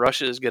 And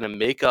Russia is going to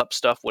make up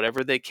stuff,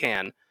 whatever they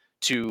can,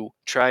 to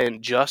try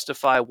and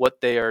justify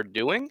what they are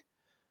doing.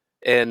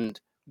 And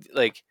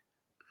like,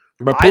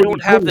 but I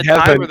don't have the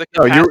time or the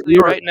capacity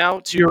you're, right now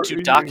to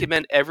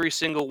document every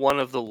single one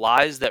of the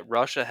lies that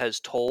Russia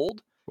has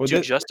told to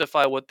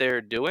justify what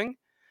they're doing.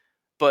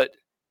 But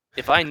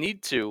if I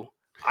need to,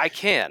 I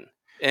can,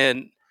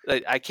 and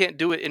I can't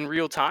do it in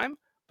real time.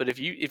 But if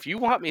you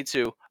want me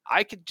to,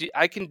 I can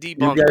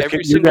debunk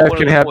every single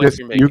one of the points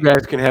you're making. You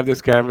guys can have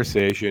this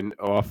conversation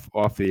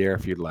off the air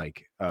if you'd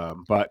like.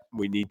 But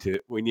we need to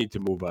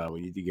move on.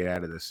 We need to get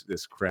out of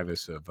this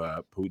crevice of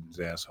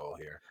Putin's asshole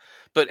here.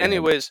 But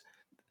anyways,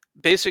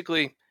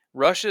 basically,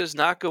 Russia is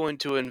not going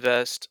to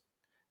invest.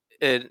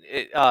 It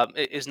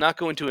is not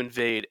going to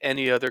invade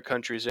any other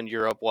countries in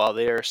Europe while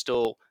they are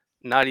still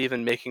not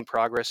even making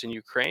progress in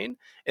Ukraine.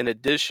 And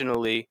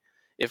additionally,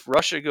 if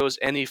Russia goes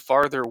any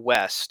farther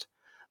west,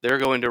 they're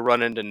going to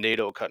run into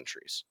NATO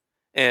countries.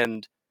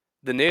 And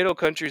the NATO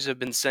countries have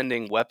been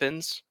sending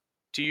weapons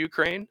to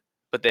Ukraine,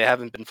 but they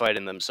haven't been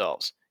fighting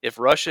themselves. If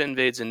Russia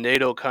invades a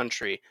NATO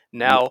country,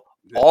 now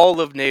all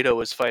of NATO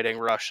is fighting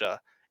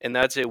Russia, and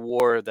that's a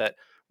war that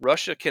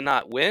Russia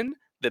cannot win.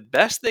 The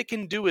best they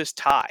can do is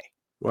tie.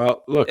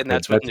 Well, look, and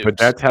that's with nukes.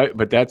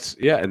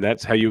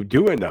 That's how you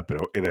do end up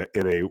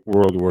in a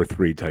World War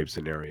III type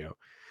scenario.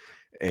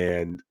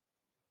 And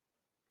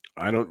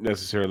I don't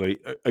necessarily,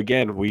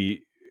 again,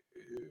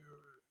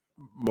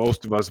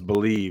 most of us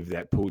believe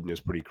that Putin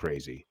is pretty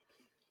crazy.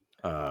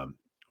 I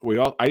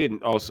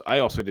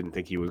also didn't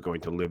think he was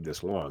going to live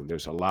this long.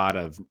 There's a lot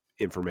of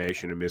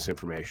information and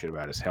misinformation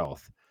about his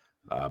health,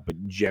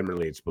 but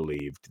generally it's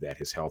believed that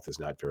his health is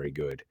not very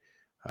good,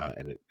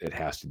 and it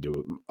has to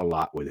do a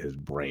lot with his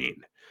brain.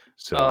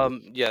 So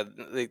Yeah,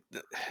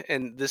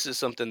 and this is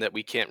something that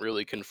we can't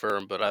really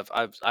confirm, but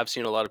I've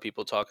seen a lot of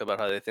people talk about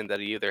how they think that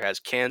he either has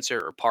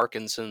cancer or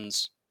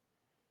Parkinson's.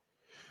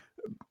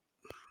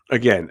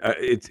 again,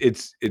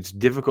 it's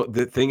difficult.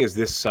 The thing is,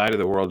 this side of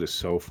the world is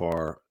so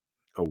far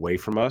away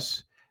from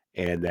us,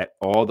 and that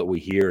all that we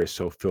hear is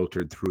so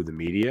filtered through the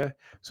media.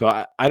 So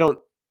I don't.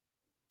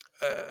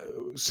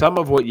 Some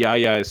of what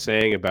Yaya is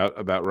saying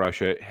about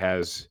Russia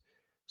has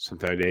some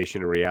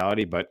foundation in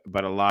reality, but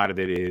a lot of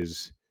it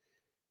is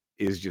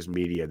just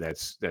media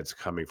that's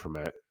coming from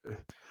a.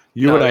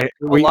 You and I,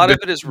 a lot of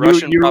it is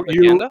Russian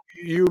propaganda.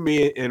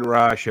 Me, and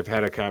Raj have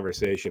had a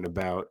conversation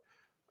about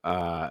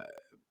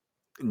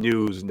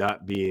news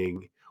not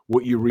being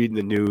what you read in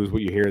the news,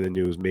 what you hear in the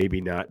news,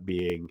 maybe not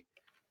being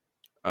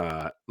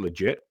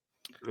legit,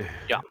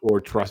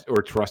 or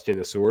trust in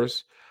the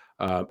source,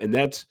 and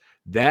that's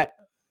that.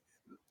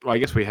 Well, I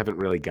guess we haven't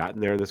really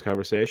gotten there in this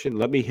conversation.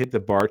 Let me hit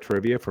the bar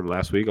trivia from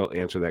last week. I'll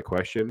answer that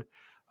question,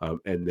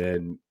 and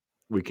then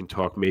we can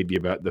talk maybe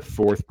about the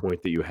fourth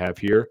point that you have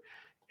here,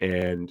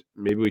 and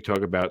maybe we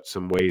talk about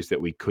some ways that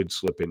we could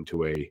slip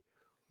into a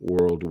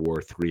World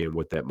War III and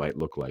what that might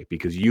look like.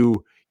 Because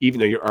even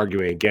though you're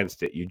arguing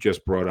against it, you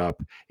just brought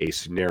up a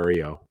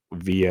scenario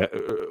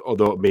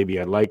although it may be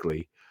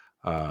unlikely,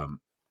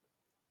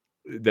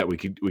 that we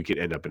could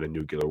end up in a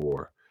nuclear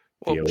war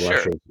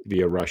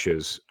via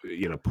Russia's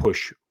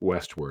push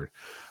westward.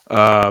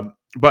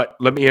 But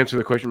let me answer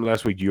the question from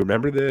last week. Do you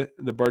remember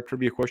the bar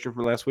trivia question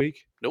from last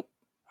week? Nope.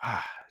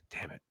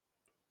 Damn it.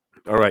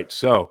 All right.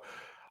 So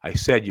I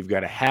said you've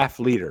got a half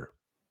liter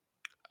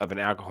of an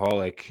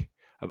alcoholic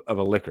of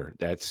a liquor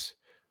that's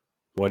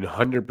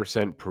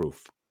 100%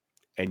 proof,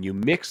 and you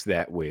mix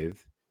that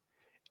with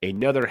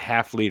another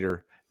half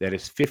liter that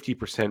is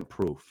 50%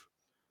 proof.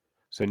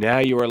 So now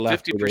you are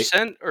left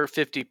 50% or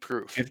 50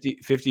 proof?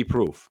 50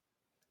 proof.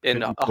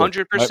 And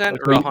 100%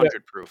 or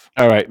 100 proof?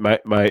 All right, all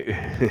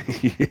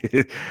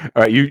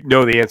right, you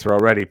know the answer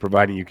already,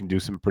 providing you can do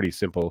some pretty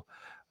simple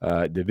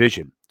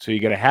division. So you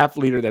get a half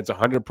liter that's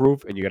 100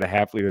 proof, and you get a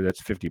half liter that's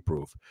 50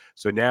 proof.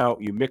 So now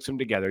you mix them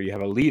together. You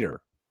have a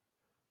liter.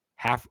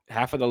 Half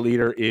of the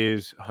liter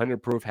is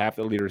 100 proof. Half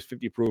of the liter is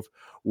 50 proof.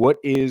 What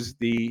is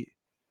the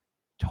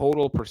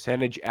total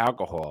percentage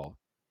alcohol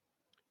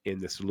in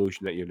the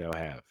solution that you now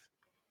have?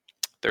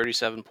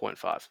 37.5.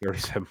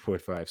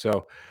 37.5.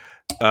 So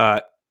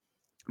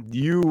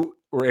you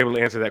were able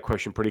to answer that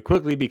question pretty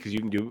quickly because you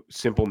can do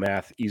simple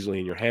math easily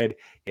in your head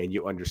and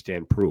you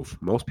understand proof.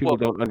 Most people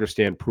don't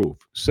understand proof.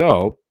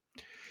 So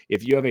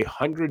if you have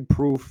 100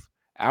 proof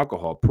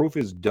alcohol, proof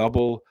is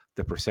double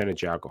the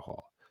percentage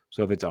alcohol.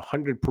 So if it's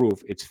 100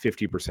 proof, it's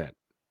 50%.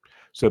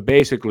 So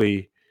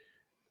basically,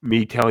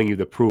 me telling you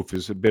the proof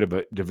is a bit of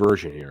a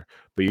diversion here,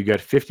 but you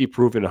got 50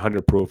 proof and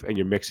 100 proof, and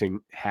you're mixing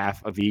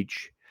half of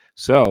each.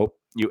 So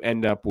you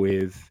end up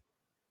with,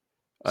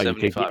 you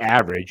take the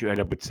average, you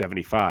end up with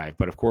 75.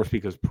 But of course,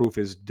 because proof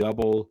is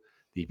double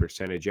the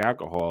percentage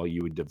alcohol,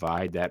 you would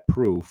divide that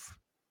proof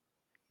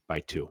by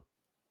 2.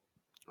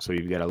 So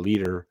you've got a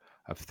liter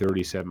of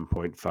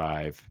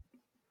 37.5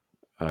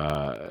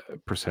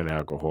 percent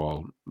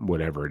alcohol,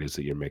 whatever it is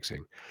that you're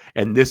mixing.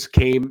 And this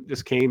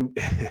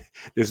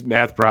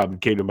math problem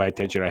came to my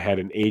attention. I had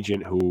an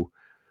agent who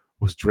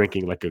was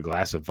drinking like a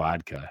glass of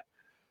vodka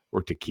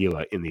or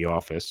tequila in the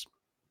office,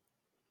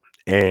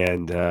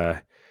 and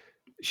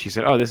she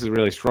said, "Oh, this is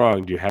really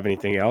strong. Do you have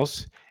anything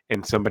else?"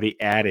 And somebody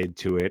added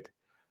to it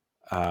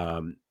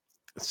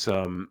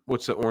some,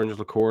 what's the orange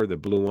liqueur, the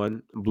blue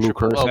one, blue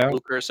curacao.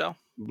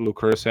 Blue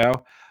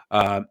curacao.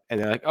 And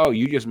they're like, "Oh,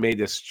 you just made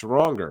this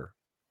stronger."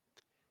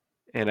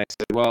 And I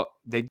said, "Well,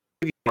 they give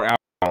you more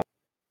alcohol,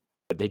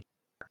 but they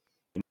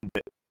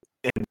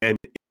and then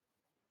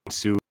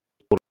ensue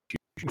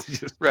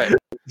right."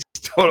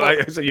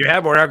 So you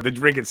have more alcohol. The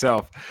drink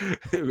itself,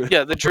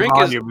 yeah, the drink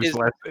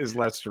is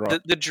less strong.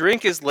 The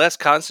drink is less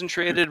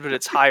concentrated, but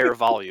it's higher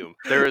volume.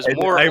 There is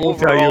more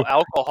overall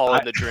alcohol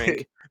in the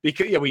drink.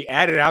 Because we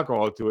added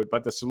alcohol to it,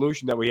 but the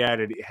solution that we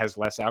added has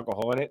less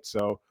alcohol in it.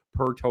 So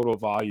per total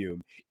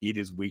volume, it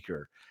is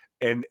weaker.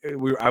 And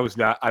I was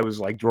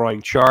like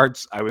drawing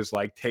charts. I was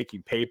like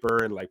taking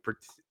paper and like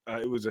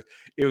it was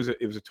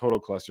a total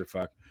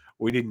clusterfuck.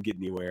 we didn't get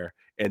anywhere.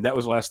 And that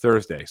was last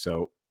Thursday.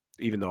 So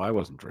even though I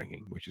wasn't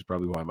drinking, which is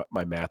probably why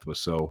my math was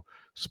so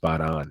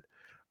spot on.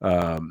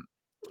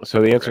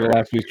 So the answer to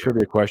last week's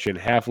trivia question: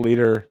 half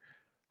liter,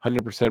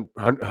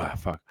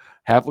 100%,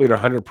 half liter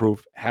 100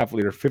 proof, half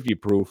liter 50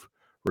 proof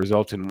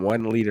results in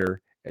 1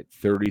 liter at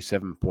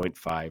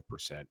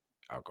 37.5%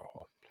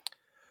 alcohol.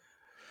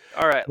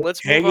 All right,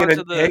 let's move on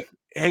to the.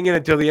 Hang in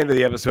until the end of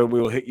the episode. We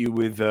will hit you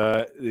with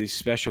the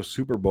special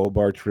Super Bowl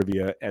bar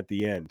trivia at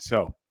the end.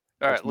 So,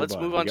 all right, let's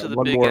move on to the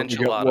one big more. We got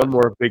enchilada. one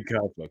more big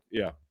conflict.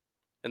 Yeah,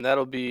 and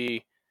that'll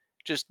be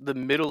just the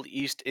Middle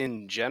East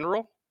in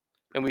general.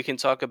 And we can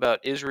talk about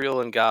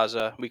Israel and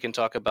Gaza. We can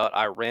talk about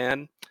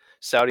Iran,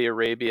 Saudi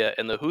Arabia,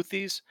 and the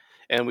Houthis.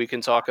 And we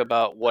can talk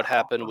about what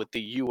happened with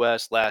the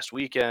U.S. last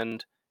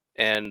weekend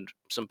and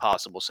some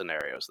possible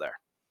scenarios there.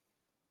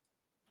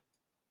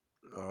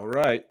 All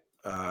right.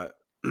 Where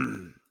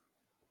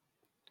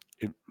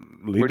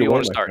do you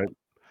want to start?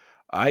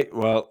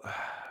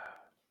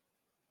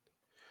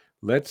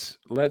 Let's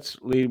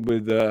lead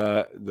with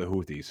the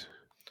Houthis.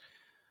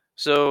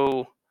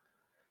 So,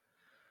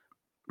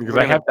 because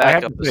I have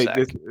to say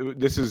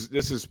this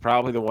is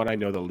probably the one I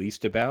know the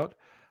least about.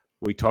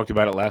 We talked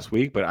about it last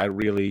week, but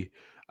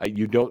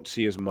you don't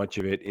see as much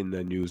of it in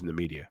the news and the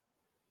media.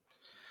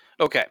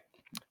 Okay,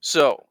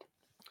 so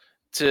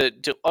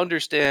to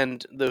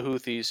understand the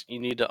Houthis, you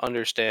need to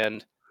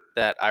understand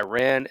that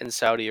Iran and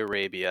Saudi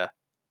Arabia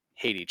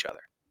hate each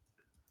other.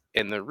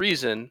 And the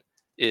reason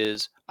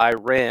is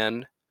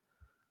Iran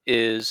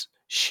is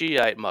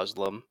Shiite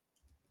Muslim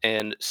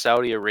and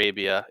Saudi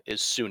Arabia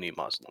is Sunni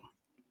Muslim.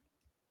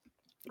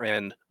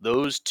 And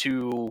those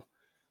two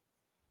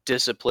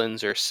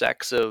disciplines or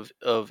sects of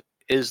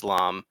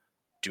Islam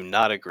do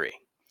not agree.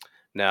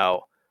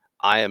 Now,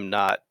 I am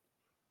not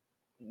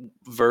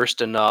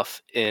versed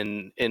enough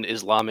in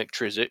Islamic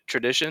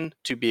tradition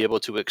to be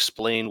able to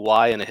explain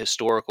why in a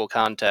historical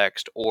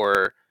context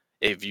or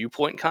a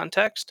viewpoint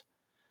context.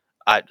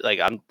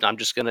 I'm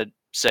just going to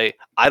say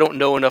I don't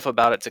know enough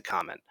about it to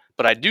comment,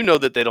 but I do know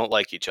that they don't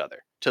like each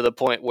other to the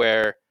point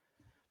where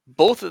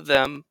both of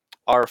them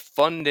are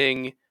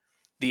funding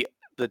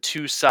the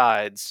two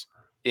sides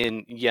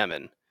in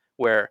Yemen,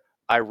 where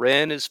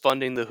Iran is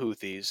funding the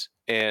Houthis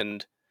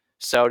and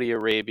Saudi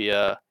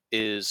Arabia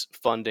is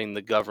funding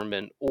the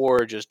government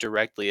or just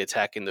directly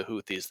attacking the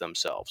Houthis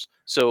themselves.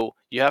 So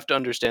you have to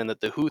understand that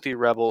the Houthi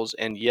rebels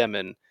and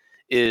Yemen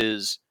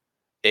is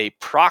a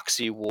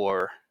proxy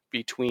war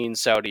between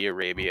Saudi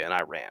Arabia and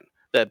Iran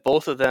that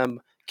both of them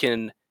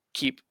can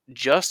keep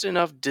just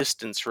enough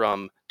distance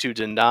from to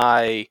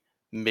deny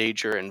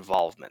major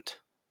involvement.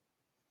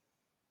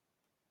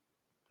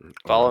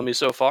 Follow me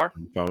so far?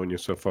 I'm following you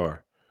so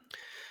far.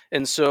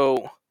 And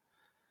so,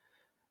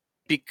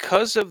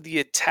 because of the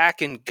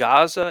attack in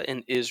Gaza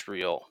and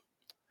Israel,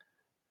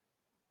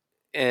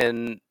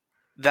 and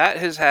that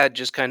has had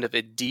just kind of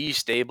a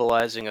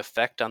destabilizing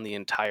effect on the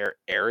entire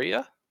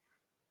area,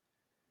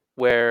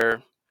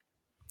 where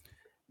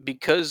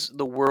because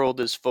the world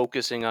is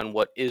focusing on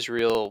what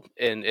Israel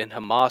and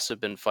Hamas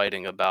have been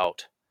fighting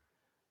about,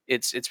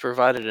 it's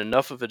provided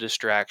enough of a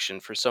distraction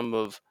for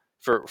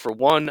for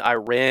one,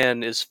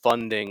 Iran is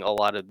funding a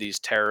lot of these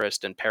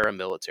terrorist and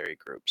paramilitary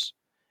groups.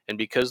 And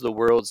because the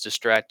world's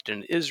distracted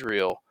in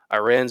Israel,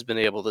 Iran's been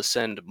able to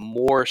send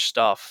more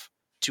stuff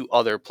to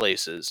other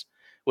places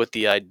with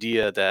the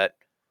idea that,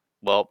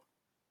 well,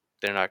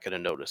 they're not going to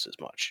notice as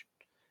much.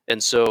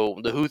 And so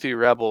the Houthi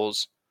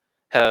rebels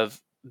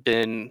have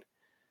been,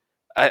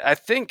 I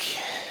think,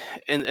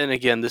 and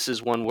again, this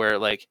is one where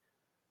like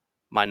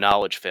my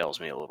knowledge fails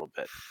me a little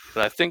bit,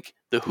 but I think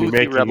the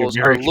Houthi rebels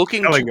are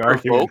looking to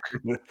provoke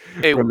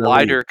a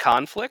wider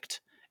conflict,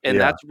 and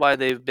that's why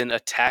they've been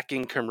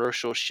attacking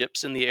commercial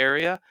ships in the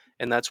area,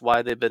 and that's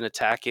why they've been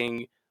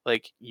attacking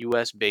like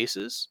U.S.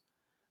 bases,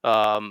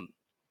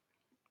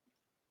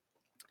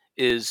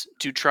 is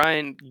to try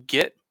and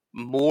get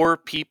more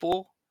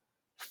people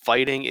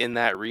fighting in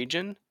that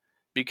region,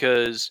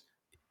 because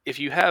if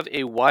you have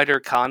a wider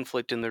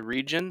conflict in the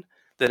region,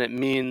 then it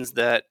means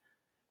that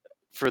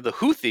for the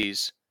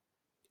Houthis,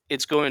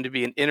 it's going to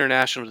be an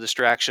international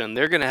distraction.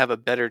 They're going to have a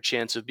better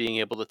chance of being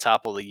able to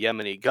topple the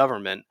Yemeni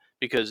government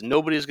because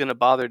nobody's going to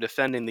bother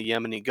defending the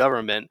Yemeni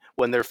government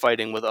when they're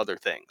fighting with other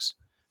things.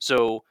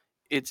 So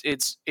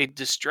it's a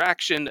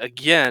distraction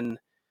again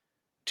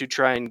to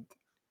try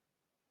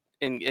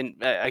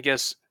and I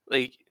guess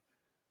like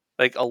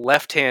a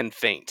left hand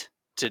feint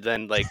to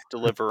then like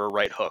deliver a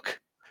right hook.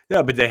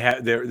 Yeah, but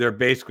they're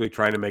basically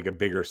trying to make a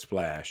bigger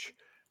splash,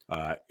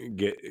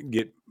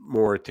 get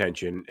more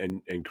attention,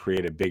 and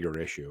create a bigger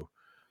issue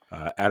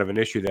out of an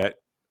issue that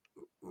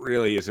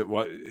really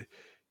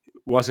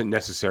wasn't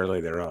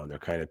necessarily their own. They're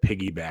kind of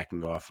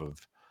piggybacking off of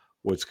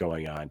what's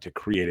going on to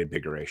create a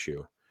bigger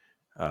issue.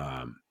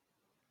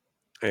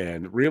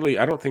 And really,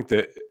 I don't think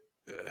that.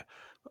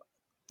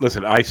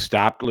 Listen, I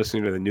stopped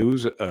listening to the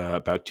news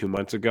about 2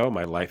 months ago.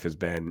 My life has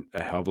been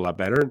a hell of a lot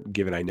better,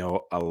 given I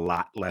know a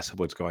lot less of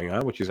what's going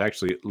on, which is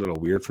actually a little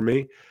weird for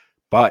me,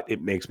 but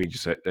it makes me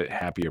just a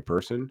happier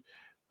person.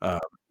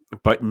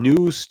 but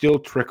news still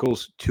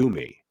trickles to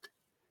me.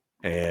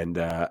 And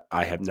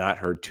I have not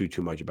heard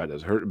too much about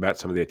this. Heard about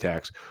some of the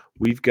attacks.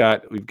 We've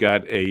got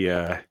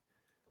a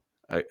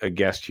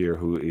guest here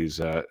who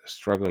is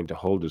struggling to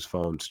hold his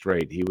phone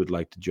straight. He would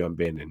like to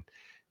jump in and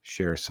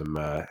share some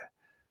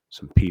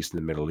peace in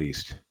the Middle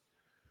East.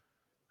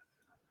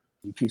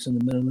 Peace in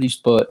the Middle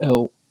East, but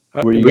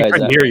where you guys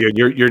couldn't hear you.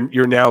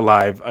 You're now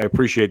live. I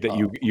appreciate that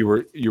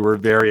you were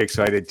very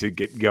excited to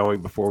get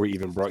going before we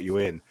even brought you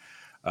in.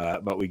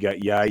 But we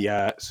got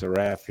Yahya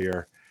Saraf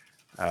here,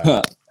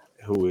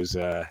 who is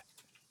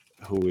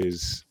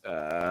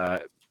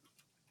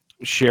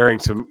sharing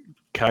some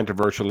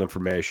controversial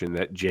information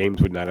that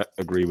James would not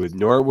agree with,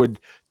 nor would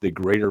the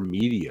greater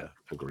media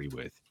agree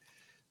with.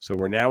 So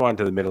we're now on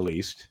to the Middle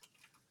East.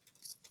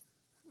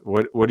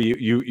 What do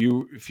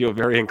you feel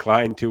very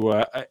inclined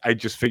to? I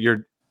just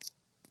figured,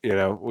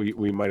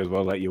 we might as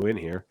well let you in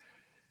here.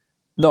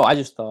 No, I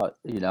just thought,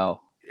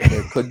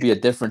 there could be a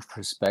different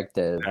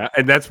perspective,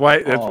 and that's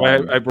why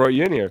I brought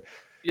you in here.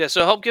 Yeah,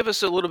 so help give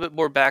us a little bit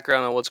more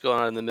background on what's going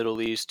on in the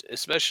Middle East,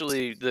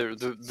 especially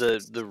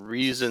the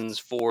reasons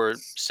for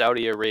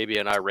Saudi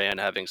Arabia and Iran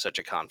having such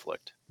a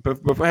conflict. But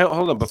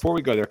hold on, before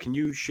we go there, can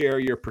you share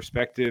your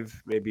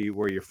perspective, maybe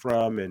where you're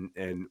from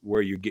and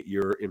where you get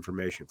your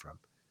information from?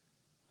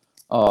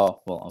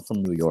 Well, I'm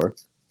from New York,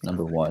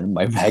 number one.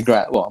 My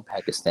background, I'm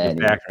Pakistani.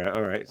 Your background,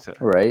 all right. So.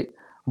 Right,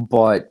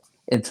 but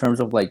in terms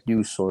of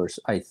news source,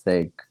 I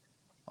think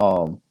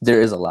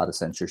there is a lot of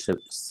censorship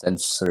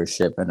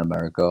in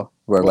America,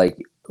 where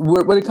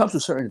when it comes to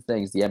certain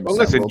things, the embassy.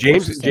 Well, listen,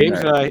 James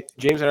and I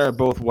are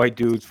both white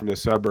dudes from the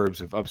suburbs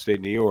of upstate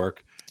New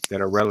York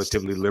that are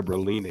relatively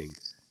liberal leaning.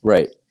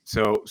 Right.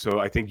 So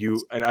I think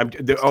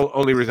the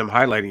only reason I'm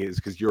highlighting it is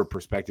because your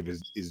perspective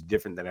is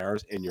different than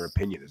ours, and your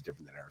opinion is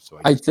different than ours. So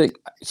I think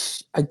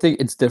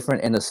it's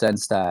different in the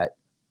sense that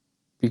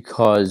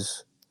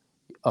because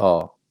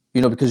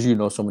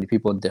because so many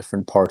people in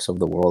different parts of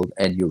the world,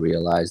 and you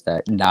realize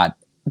that not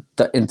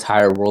the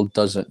entire world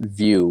doesn't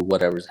view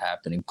whatever's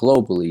happening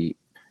globally,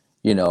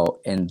 in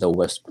the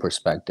West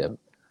perspective,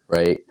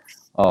 right?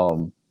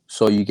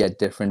 So you get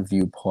different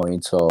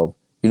viewpoints of,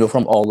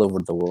 from all over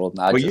the world,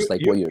 not what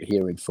you're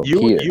hearing from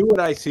here. You and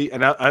I see,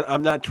 and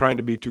I'm not trying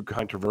to be too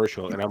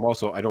controversial, and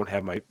I don't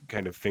have my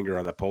kind of finger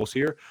on the pulse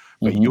here,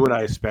 but you and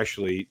I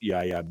especially,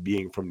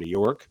 being from New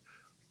York,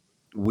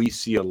 we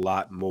see a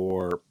lot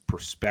more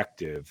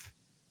perspective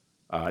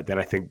than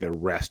I think the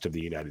rest of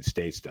the United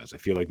States does. I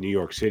feel like New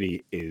York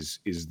City is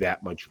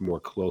that much more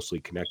closely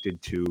connected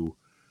to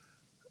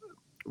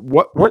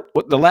what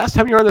the last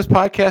time you were on this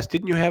podcast,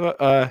 didn't you have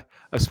a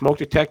smoke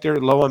detector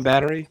low on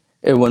battery?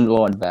 It went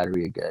low on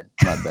battery again.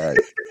 My bad.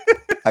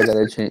 I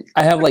gotta change.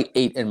 I have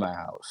 8 in my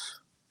house.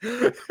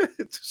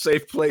 It's a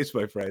safe place,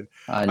 my friend.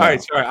 I know. All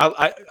right, sorry.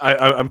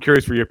 I'm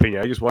curious for your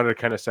opinion. I just wanted to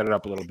kind of set it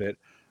up a little bit.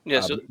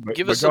 Yeah, so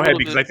give us go ahead,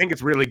 because I think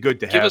it's really good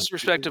to give us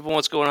perspective on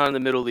what's going on in the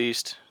Middle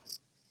East.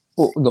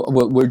 Well,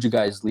 where'd you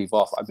guys leave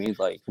off? I mean,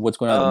 what's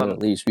going on in the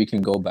Middle East? We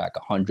can go back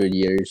 100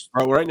 years.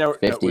 Right now,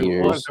 50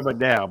 years. We're talking about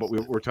now, but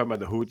we're talking about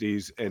the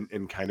Houthis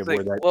and kind of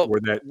where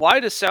that. Why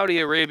does Saudi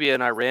Arabia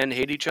and Iran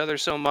hate each other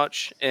so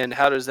much, and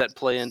how does that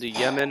play into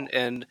Yemen?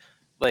 And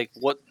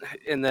what?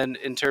 And then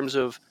in terms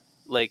of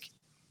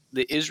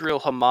the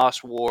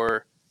Israel-Hamas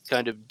war,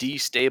 kind of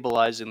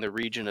destabilizing the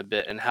region a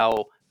bit, and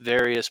how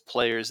various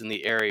players in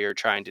the area are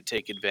trying to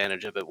take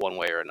advantage of it one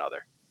way or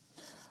another.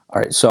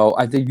 All right, so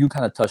I think you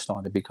kind of touched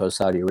on it because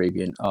Saudi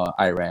Arabia and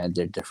Iran,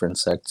 they're different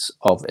sects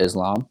of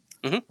Islam,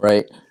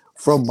 right?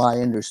 From my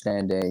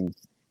understanding,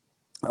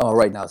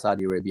 right now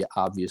Saudi Arabia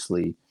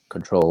obviously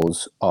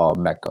controls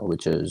Mecca,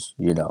 which is,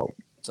 the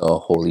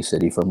holy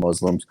city for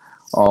Muslims.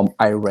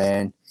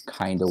 Iran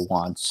kind of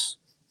wants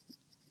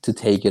to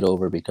take it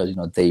over because,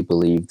 they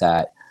believe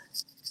that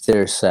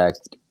their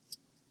sect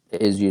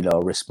is,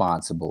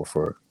 responsible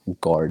for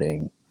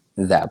guarding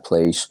that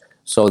place.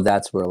 So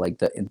that's where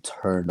the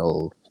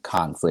internal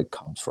conflict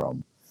comes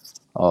from.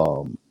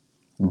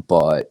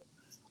 But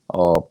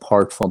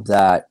apart from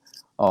that,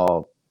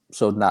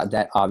 so not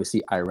that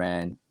obviously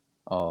Iran,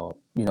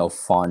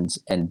 funds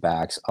and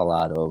backs a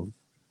lot of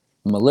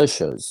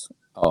militias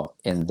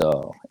in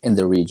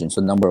the region.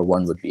 So number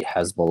one would be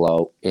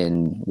Hezbollah,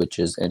 which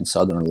is in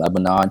southern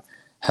Lebanon.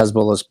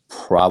 Hezbollah is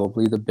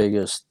probably the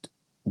biggest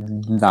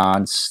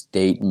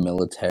non-state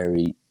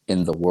military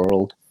in the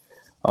world.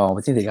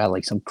 I think they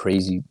got some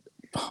crazy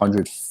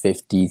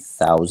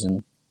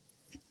 150,000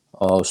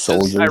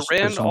 soldiers. Does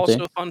Iran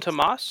also fund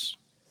Hamas?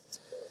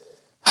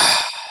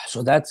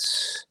 So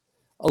that's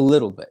a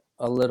little bit.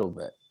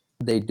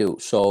 They do.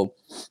 So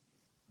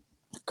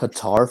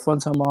Qatar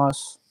funds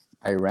Hamas,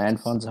 Iran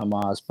funds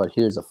Hamas, but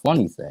here's a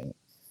funny thing,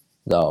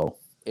 though.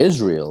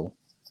 Israel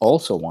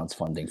also wants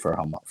funding for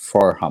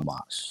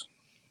Hamas.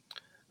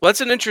 Well,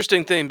 that's an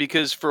interesting thing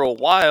because for a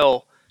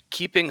while,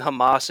 keeping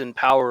Hamas in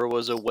power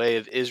was a way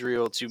of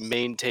Israel to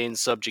maintain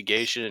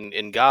subjugation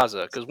in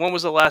Gaza. Because when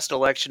was the last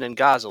election in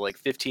Gaza?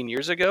 15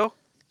 years ago?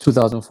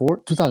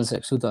 2004?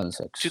 2006.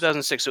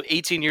 2006, so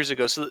 18 years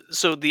ago.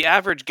 So the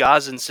average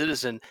Gazan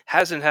citizen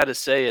hasn't had a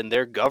say in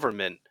their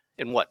government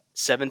in what,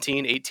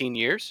 17, 18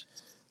 years?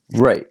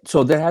 Right.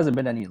 So there hasn't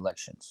been any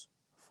elections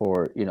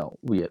for,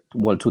 we're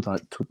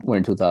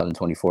in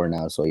 2024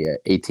 now, so yeah,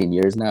 18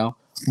 years now.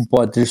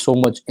 But there's so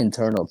much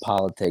internal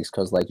politics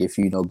because, like, if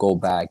you go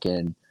back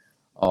and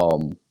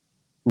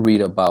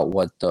read about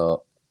what the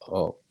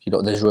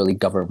Israeli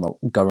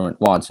government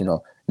wants,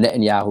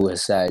 Netanyahu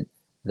has said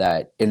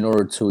that in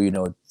order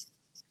to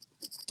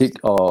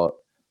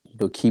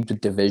keep the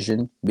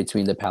division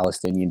between the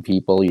Palestinian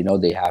people,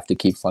 they have to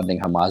keep funding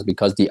Hamas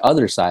because the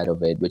other side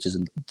of it, which is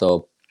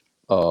the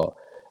uh,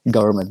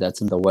 government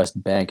that's in the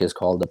West Bank, is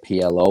called the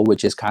PLO,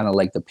 which is kind of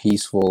like the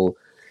peaceful,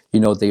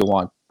 they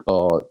want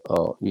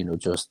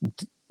just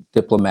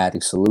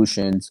diplomatic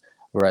solutions,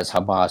 whereas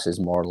Hamas is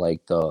more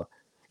like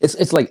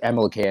it's like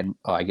MLK and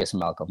I guess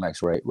Malcolm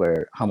X, right,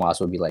 where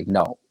Hamas would be like,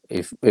 no,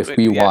 if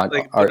we want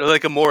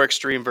like a more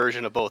extreme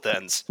version of both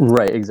ends.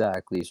 Right,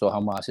 exactly. So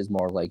Hamas is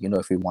more like,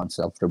 if we want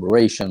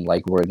self-liberation,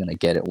 like we're gonna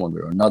get it one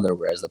way or another.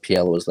 Whereas the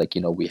PLO is like,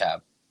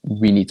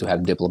 we need to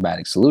have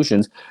diplomatic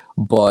solutions.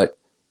 But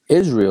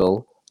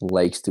Israel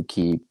likes to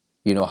keep,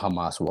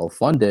 Hamas well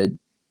funded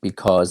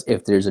because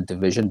if there's a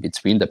division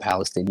between the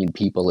Palestinian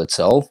people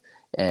itself,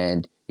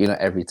 and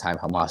every time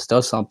Hamas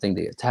does something,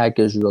 they attack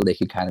Israel, they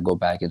can kind of go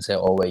back and say,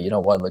 oh wait, you know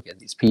what? Look at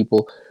these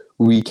people.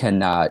 We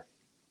cannot.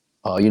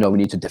 We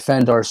need to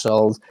defend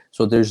ourselves.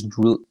 So there's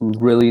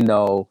really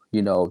no,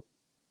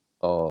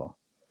 so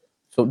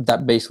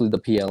that basically the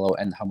PLO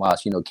and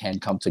Hamas, can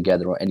come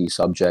together on any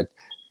subject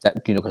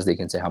that, because they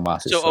can say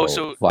Hamas is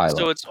so violent.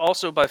 So it's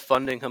also by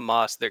funding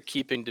Hamas, they're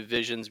keeping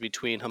divisions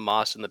between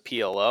Hamas and the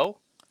PLO?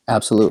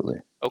 Absolutely.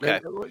 Okay.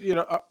 And,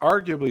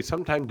 arguably,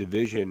 sometimes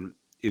division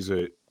is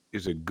a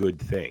good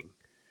thing.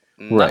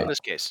 Not in this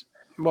case.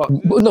 Well,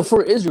 no,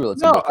 for Israel,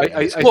 it's no. a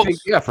good thing. I think,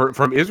 yeah,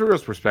 from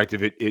Israel's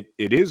perspective, it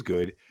is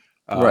good.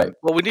 Right.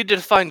 Well, we need to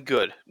define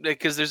good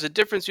because there's a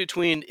difference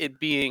between it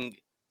being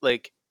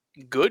like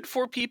good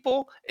for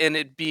people and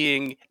it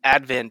being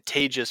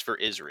advantageous for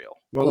Israel.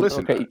 Well,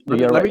 listen. Okay,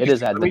 you're right. It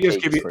is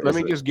advantageous. Let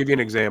me just give you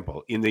an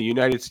example. In the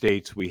United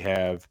States, we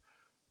have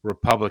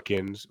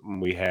Republicans,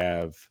 we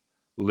have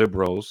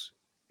liberals,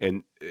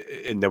 and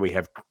then we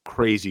have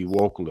crazy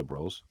woke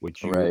liberals,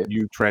 which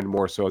you trend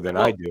more so than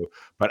I do.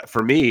 But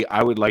for me,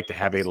 I would like to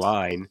have a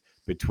line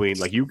between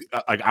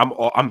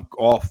I'm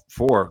all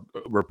for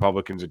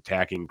Republicans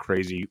attacking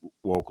crazy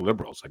woke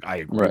liberals. Like I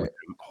agree with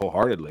them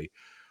wholeheartedly.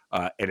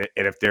 And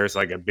if there's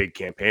like a big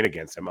campaign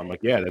against them, I'm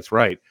like, yeah, that's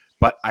right.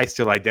 But I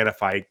still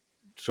identify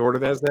sort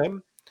of as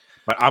them.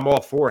 But I'm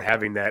all for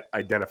having that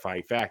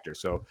identifying factor.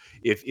 So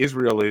if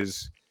Israel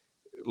is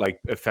like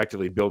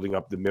effectively building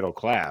up the middle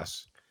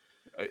class,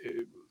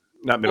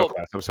 not middle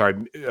class. I'm sorry.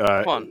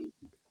 Come on.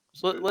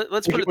 So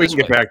let's put it this way. We can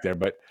get back there,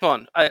 but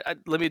come on.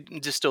 Let me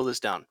distill this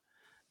down.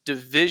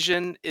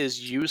 Division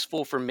is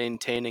useful for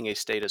maintaining a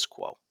status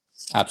quo.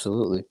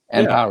 Absolutely.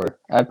 And power.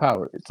 Add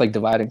power. It's like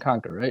divide and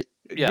conquer, right?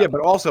 Yeah,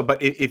 but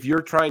if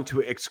you're trying to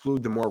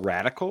exclude the more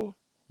radical,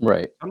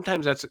 right,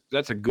 sometimes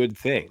that's a good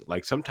thing.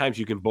 Like sometimes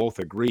you can both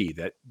agree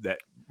that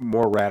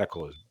more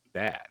radical is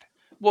bad.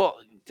 Well,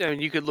 I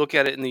mean, you could look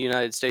at it in the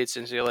United States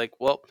and say, like,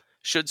 well,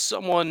 should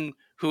someone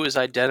who has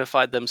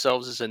identified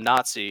themselves as a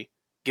Nazi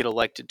get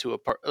elected to a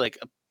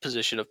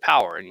position of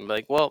power? And you're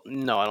like, well,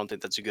 no, I don't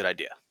think that's a good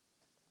idea.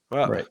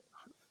 Well, right.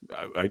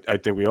 I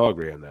think we all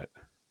agree on that.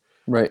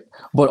 Right.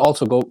 But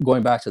also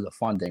going back to the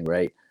funding,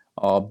 right?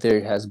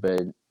 There has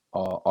been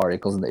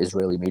articles in the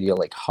Israeli media,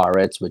 like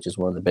Haaretz, which is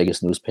one of the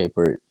biggest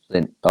newspapers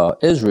in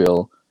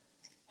Israel,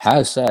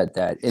 has said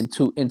that in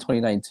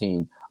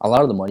 2019, a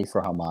lot of the money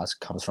for Hamas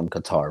comes from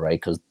Qatar, right?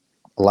 Because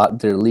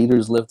their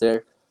leaders live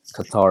there.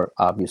 Qatar,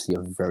 obviously,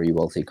 a very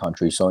wealthy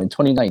country. So in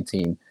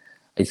 2019,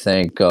 I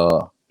think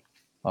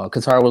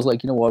Qatar was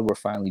like, you know what, we're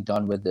finally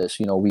done with this.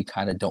 We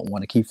kind of don't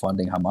want to keep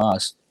funding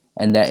Hamas.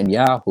 And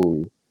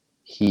Netanyahu,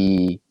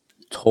 he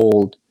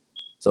told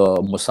the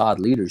Mossad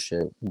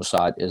leadership,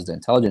 Mossad is the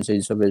intelligence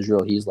agency of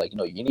Israel, he's like,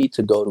 you need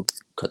to go to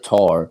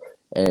Qatar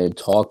and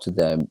talk to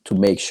them to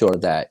make sure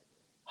that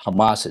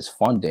Hamas's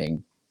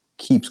funding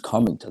keeps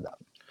coming to them,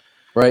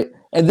 right?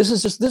 And this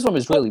is from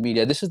Israeli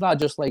media. This is not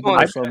just like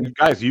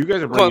guys. You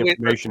guys are bringing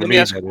information to me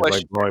that is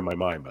like blowing my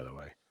mind. By the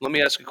way, let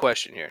me ask a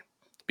question here,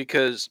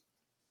 because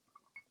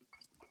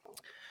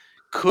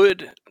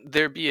could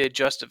there be a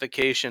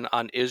justification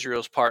on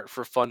Israel's part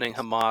for funding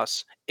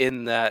Hamas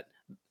in that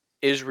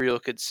Israel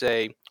could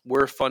say,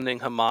 we're funding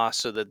Hamas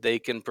so that they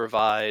can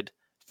provide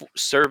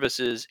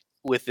services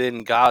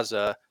within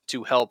Gaza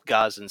to help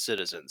Gazan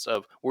citizens?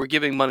 We're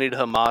giving money to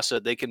Hamas so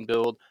that they can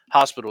build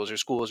hospitals or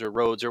schools or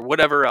roads or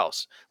whatever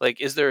else.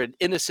 Like, is there an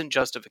innocent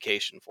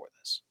justification for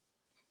this?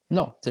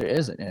 No, there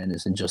isn't an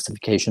innocent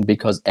justification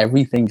because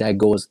everything that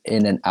goes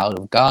in and out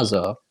of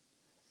Gaza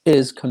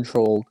is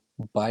controlled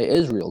by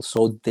Israel.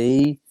 So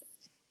they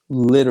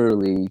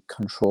literally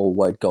control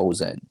what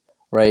goes in,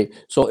 right?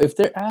 So if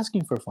they're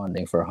asking for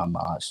funding for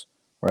Hamas,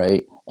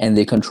 right, and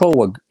they control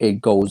what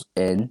it goes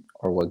in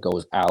or what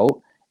goes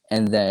out,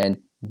 and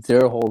then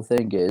their whole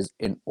thing is,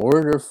 in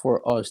order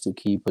for us to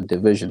keep a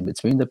division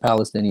between the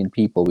Palestinian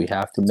people, we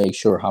have to make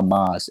sure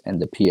Hamas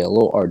and the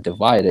PLO are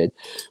divided.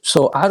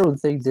 So I don't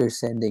think they're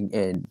sending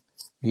in,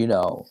 you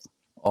know,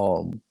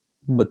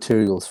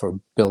 materials for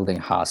building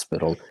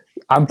hospital.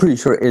 I'm pretty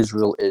sure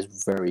Israel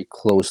is very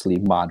closely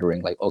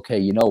monitoring, like, okay,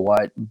 you know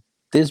what,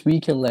 this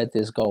we can let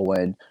this go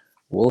in.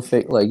 We'll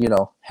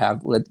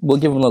we'll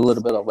give them a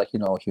little bit of, like,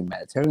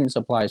 humanitarian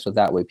supply, so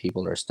that way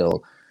people are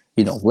still,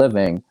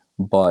 living.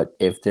 But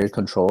if they're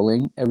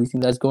controlling everything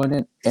that's going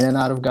in and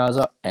out of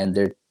Gaza, and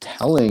they're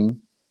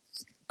telling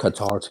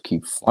Qatar to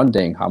keep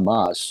funding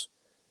Hamas,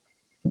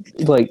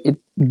 like, it,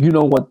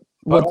 But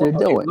what they're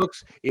also doing,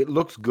 it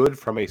looks good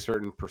from a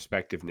certain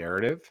perspective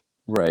narrative,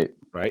 right?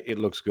 right? It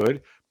looks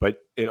good,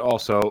 but it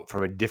also,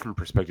 from a different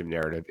perspective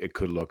narrative, it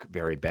could look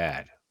very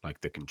bad, like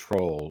the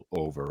control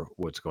over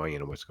what's going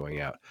in and what's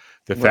going out.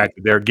 The Right. fact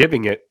that they're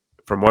giving it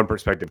from one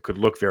perspective could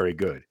look very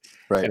good,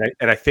 Right.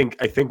 and I think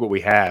what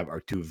we have are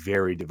two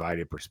very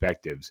divided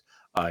perspectives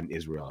on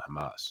Israel and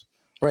Hamas.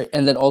 Right.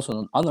 And then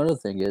also another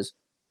thing is,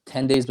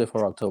 10 days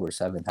before October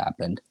 7th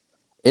happened,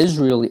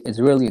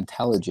 Israeli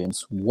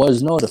intelligence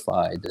was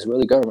notified, the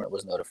Israeli government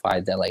was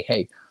notified that, like,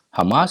 hey,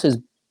 Hamas is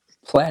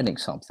planning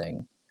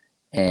something.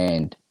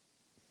 And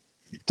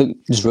the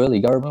Israeli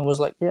government was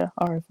like, yeah,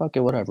 all right, fuck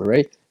it, whatever,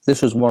 right?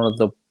 This was one of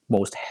the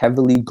most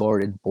heavily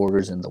guarded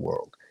borders in the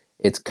world.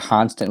 It's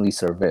constantly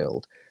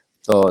surveilled.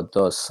 So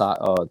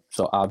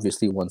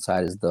obviously one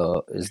side is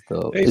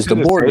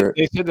the border.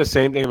 They said the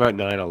same thing about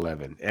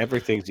 9/11.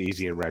 Everything's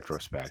easy in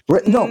retrospect.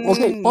 Right, no,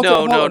 okay,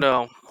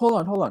 No.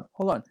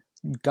 hold on.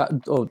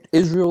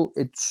 Israel.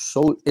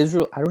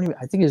 Israel. I don't even.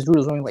 I think Israel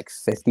is only like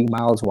 50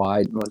 miles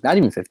wide. Well, not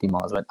even 50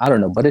 miles wide. I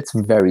don't know, but it's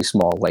very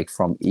small, like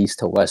from east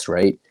to west,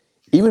 right?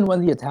 Even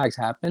when the attacks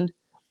happened,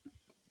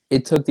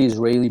 it took the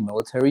Israeli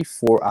military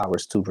 4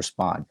 hours to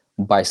respond.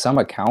 By some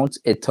accounts,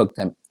 it took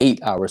them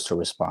 8 hours to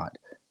respond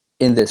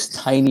in this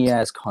tiny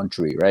ass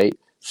country, right?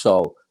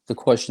 So the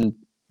question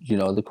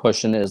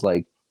is,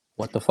 like,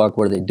 what the fuck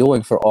were they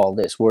doing for all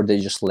this? Were they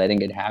just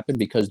letting it happen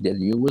because they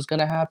knew it was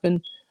gonna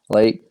happen?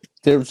 Like,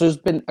 there's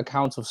just been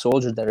accounts of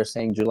soldiers that are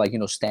saying, like,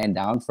 stand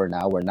down for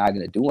now. We're not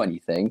gonna do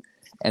anything.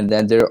 And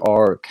then there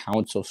are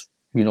accounts of,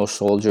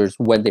 soldiers,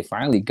 when they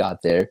finally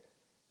got there,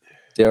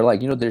 they're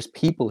like, there's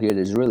people here,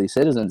 there's really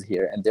citizens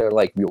here, and they're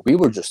like, we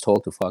were just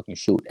told to fucking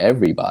shoot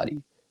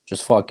everybody,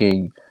 just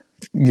fucking,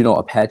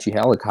 Apache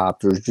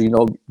helicopters.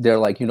 They're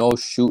like,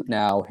 shoot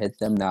now, hit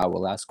them now.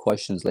 We'll ask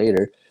questions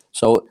later.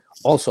 So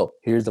also,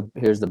 here's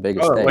the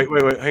biggest Oh, thing.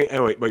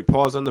 wait.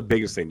 Pause on the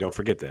biggest thing. Don't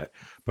forget that.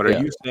 But are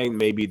Yeah. you saying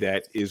maybe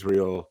that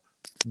Israel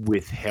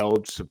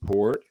withheld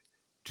support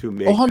to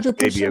make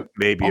 100%.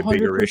 maybe a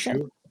bigger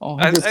issue?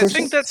 100%. I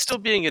think that's still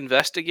being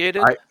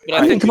investigated. I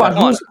but I think come on,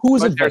 who's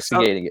but there's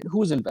investigating it?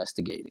 Who's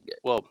investigating it?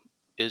 well,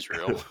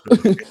 Israel.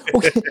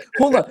 Okay,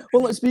 hold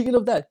on. Speaking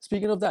of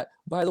that,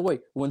 by the way,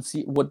 when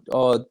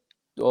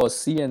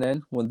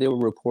CNN, when they were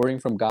reporting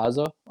from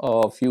Gaza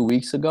a few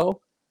weeks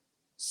ago,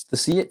 the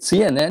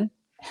CNN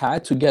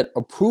had to get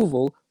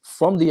approval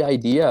from the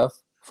IDF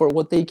for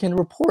what they can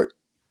report.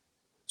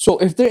 So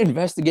if they're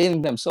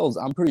investigating themselves,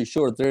 I'm pretty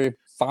sure they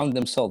found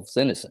themselves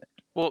innocent.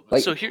 Well,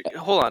 Like, so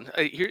hold on.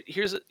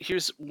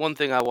 Here's one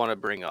thing I want to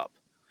bring up,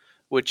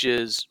 which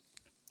is,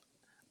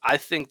 I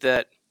think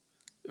that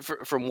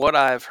from what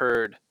I've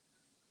heard,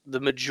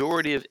 the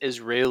majority of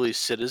Israeli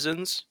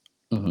citizens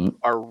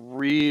are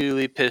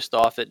really pissed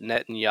off at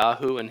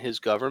Netanyahu and his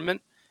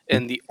government,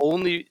 and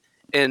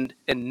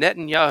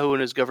Netanyahu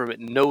and his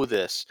government know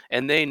this,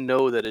 and they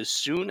know that as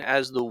soon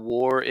as the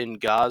war in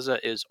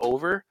Gaza is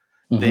over,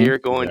 they are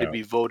going to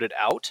be voted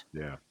out.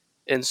 Yeah.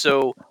 And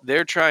so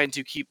they're trying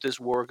to keep this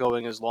war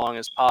going as long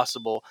as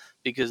possible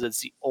because it's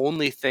the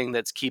only thing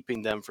that's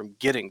keeping them from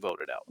getting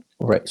voted out.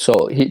 Right.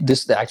 So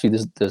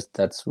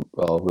that's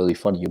really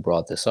funny you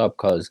brought this up,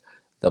 because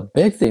the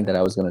big thing that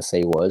I was going to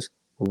say was,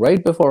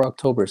 right before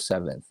October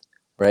 7th,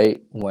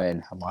 right,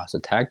 when Hamas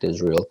attacked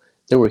Israel,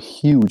 there were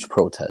huge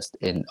protests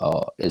in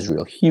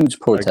Israel, huge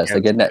protests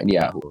against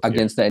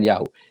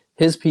Netanyahu.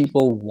 His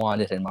people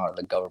wanted him out of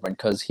the government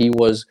because he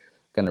was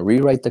going to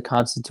rewrite the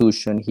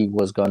constitution. He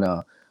was going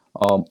to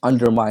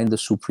undermine their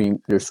Supreme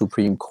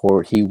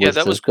Court.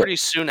 That was pretty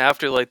soon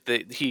after, like,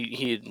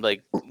 he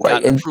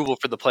got approval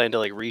for the plan to,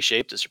 like,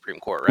 reshape the Supreme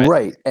Court, right?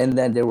 Right, and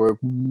then there were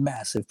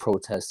massive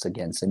protests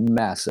against him,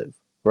 massive,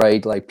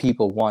 right? Like,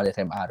 people wanted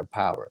him out of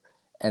power,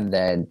 and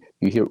then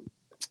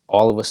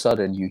all of a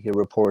sudden you hear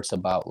reports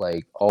about,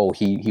 like, oh,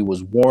 he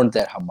was warned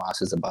that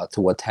Hamas is about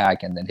to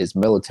attack, and then his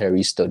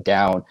military stood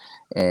down,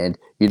 and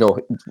it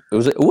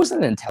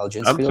wasn't an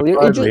intelligence failure.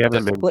 I'm surprised we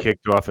haven't been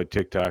kicked off of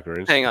TikTok or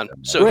Instagram. Hang on.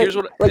 So here's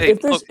what, like,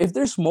 if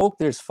there's smoke,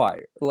 there's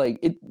fire. Like,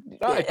 it.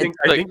 I think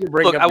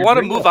I want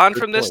to move on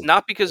from this,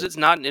 not because it's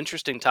not an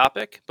interesting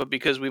topic, but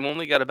because we've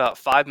only got about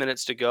 5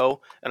 minutes to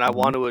go, and I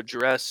want to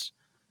address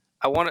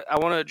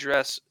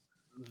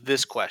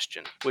this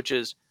question, which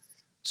is,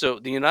 so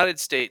the United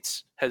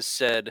States has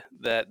said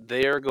that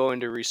they are going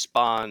to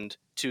respond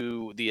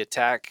to the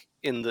attack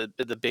in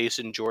the base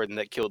in Jordan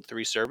that killed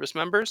 3 service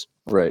members.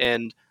 Right.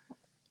 And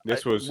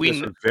This was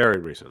very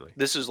recently.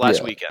 This was last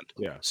Yeah. weekend.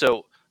 Yeah.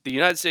 So the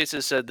United States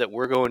has said that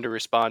we're going to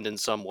respond in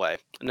some way.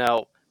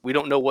 Now, we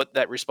don't know what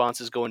that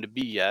response is going to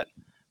be yet,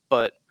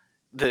 but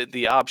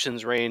the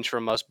options range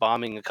from us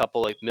bombing a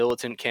couple like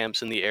militant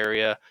camps in the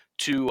area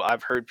to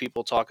I've heard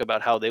people talk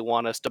about how they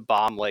want us to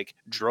bomb like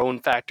drone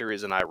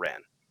factories in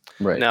Iran.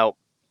 Right. Now,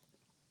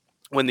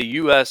 when the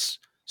U.S.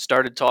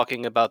 started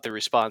talking about the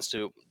response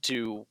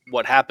to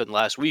what happened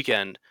last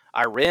weekend,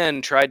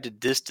 Iran tried to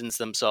distance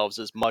themselves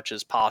as much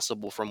as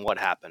possible from what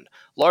happened,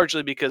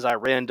 largely because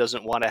Iran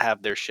doesn't want to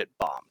have their shit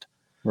bombed.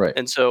 Right.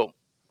 And so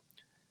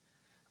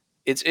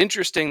it's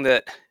interesting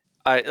that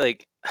I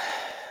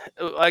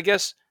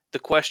guess the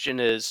question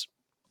is,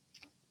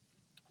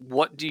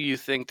 what do you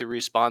think the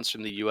response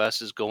from the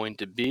U.S. is going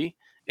to be?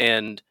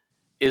 And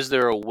is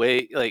there a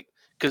way,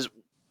 because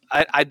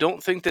I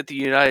don't think that the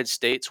United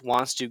States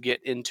wants to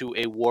get into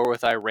a war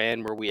with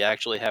Iran where we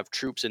actually have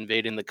troops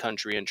invading the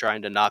country and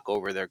trying to knock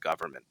over their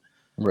government.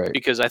 Right.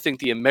 Because I think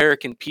the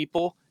American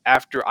people,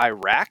 after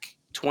Iraq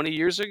 20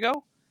 years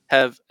ago,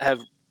 have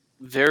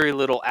very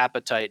little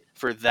appetite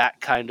for that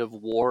kind of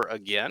war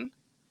again.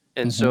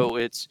 And so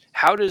it's,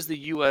 how does the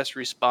U.S.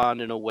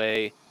 respond in a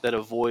way that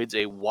avoids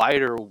a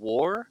wider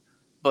war,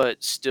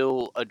 but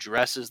still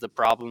addresses the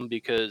problem?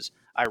 Because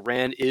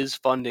Iran is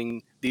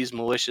funding these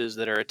militias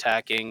that are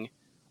attacking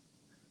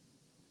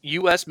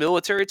U.S.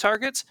 military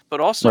targets,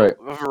 but also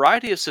a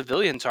variety of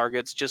civilian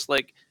targets, just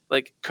like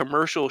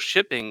commercial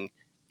shipping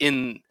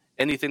in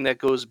anything that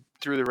goes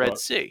through the Red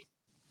Sea.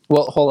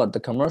 Well, hold on. The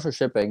commercial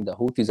shipping, the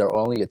Houthis are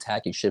only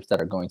attacking ships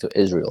that are going to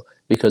Israel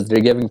because they're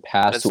giving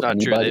pass That's to not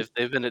anybody.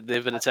 true.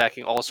 They've been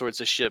attacking all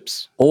sorts of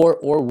ships. Or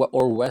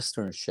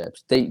Western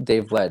ships.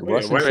 They've led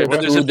Russian ships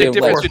Well, there's a too. big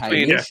They've difference led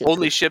between Chinese ships.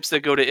 only ships that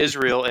go to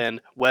Israel and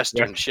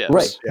Western ships.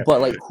 Right. But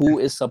like, who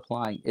is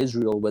supplying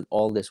Israel with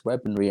all this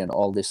weaponry and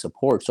all this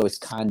support? So it's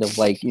kind of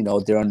like,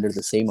 they're under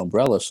the same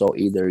umbrella. So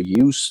either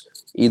you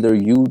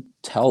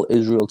tell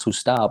Israel to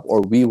stop, or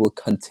we will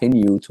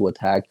continue to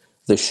attack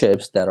the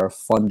ships that are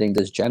funding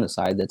this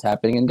genocide that's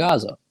happening in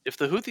Gaza. If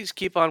the Houthis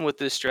keep on with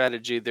this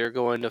strategy, they're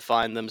going to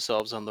find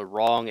themselves on the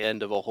wrong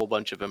end of a whole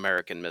bunch of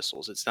American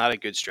missiles. It's not a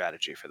good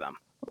strategy for them.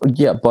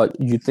 Yeah, but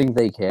you think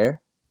they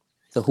care?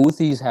 The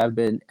Houthis have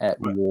been at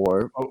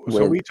war.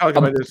 So we talked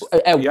about this. We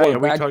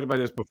talked about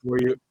this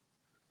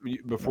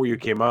before you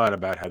came on,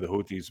 about how the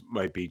Houthis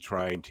might be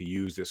trying to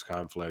use this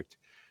conflict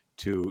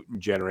to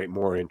generate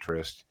more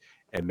interest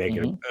and make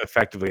it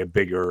effectively a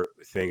bigger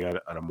thing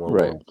on a more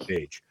world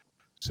stage.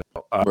 So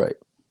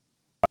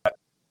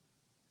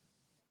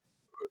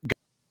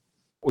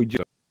we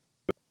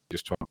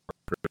just talked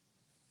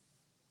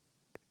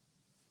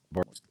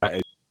about,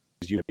 as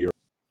you know, your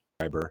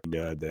subscriber,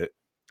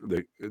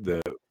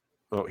 the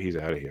oh, he's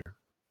out of here.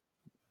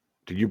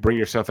 Did you bring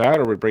yourself out,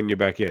 or we bring you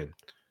back in?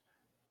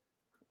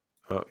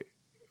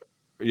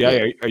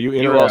 Yeah. Are you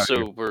in? You or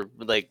also out were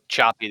like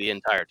choppy the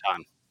entire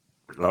time.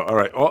 all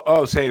right. All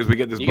I'm saying is we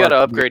get this. You got to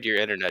upgrade your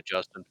internet,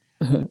 Justin.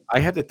 I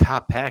had the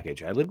top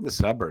package. I live in the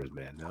suburbs,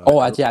 man.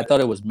 I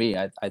thought it was me.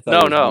 I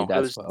thought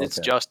it's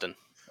Justin.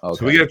 Okay.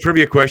 So we got a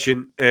trivia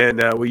question,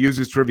 and we use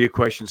this trivia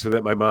question so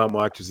that my mom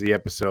watches the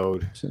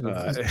episode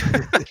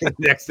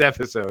next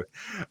episode.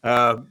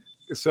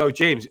 So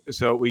James,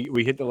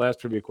 we hit the last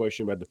trivia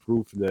question about the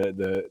proof,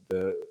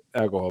 the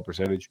alcohol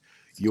percentage.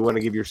 You want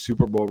to give your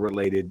Super Bowl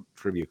related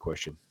trivia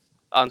question?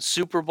 On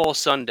Super Bowl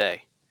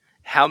Sunday,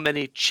 how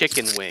many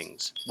chicken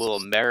wings will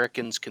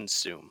Americans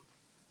consume?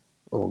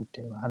 Oh,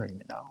 damn, I don't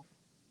even know.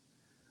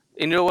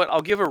 You know what?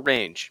 I'll give a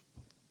range.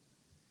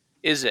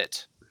 Is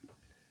it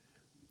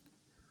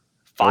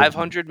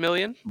 500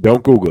 million?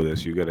 Don't Google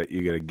this. You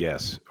gotta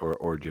guess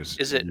or just.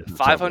 Is it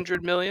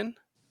 500 million?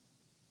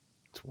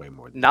 It's way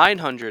more than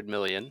 900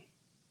 million,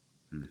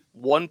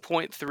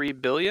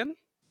 1.3 billion,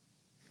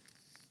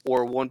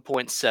 or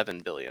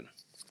 1.7 billion?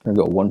 I'm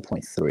gonna go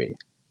 1.3.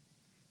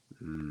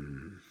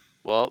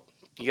 Well,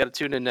 you got to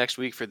tune in next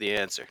week for the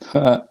answer.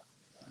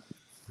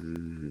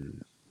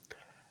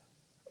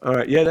 All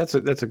right, yeah, that's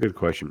a good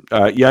question.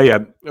 Yeah.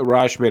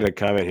 Raj made a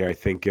comment here. I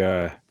think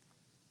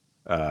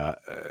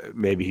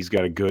maybe he's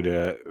got a good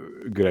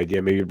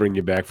idea. Maybe bring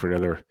you back for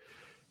another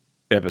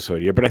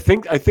episode here. But I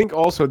think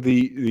also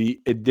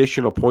the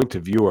additional points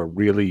of view are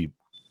really,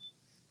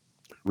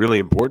 really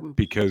important,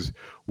 because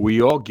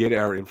we all get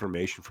our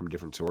information from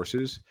different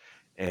sources,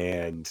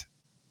 and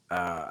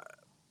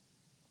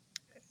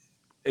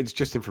it's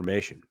just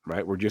information,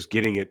 right? We're just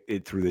getting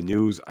it through the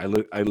news. I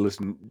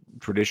listen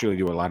traditionally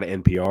to a lot of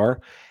NPR,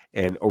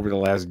 and over the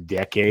last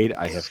decade,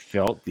 I have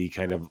felt the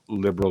kind of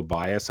liberal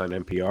bias on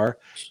NPR.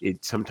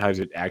 Sometimes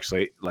it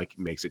actually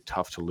makes it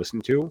tough to listen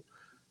to.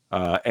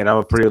 And I'm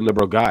a pretty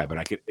liberal guy, but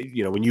I could,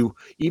 when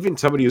even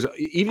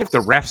if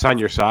the ref's on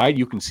your side,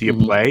 you can see a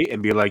play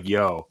and be like,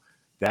 yo,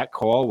 that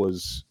call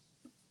was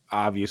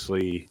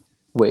obviously.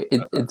 Wait,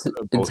 in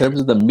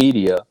terms of the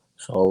media,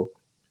 so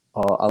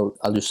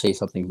I'll just say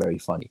something very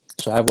funny.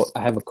 So I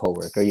have a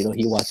coworker, he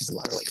watches a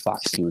lot of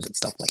Fox News and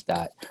stuff like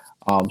that.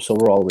 So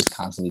we're always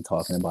constantly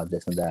talking about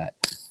this and that.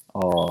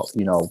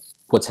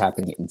 what's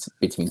happening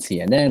between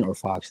CNN or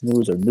Fox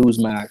News or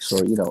Newsmax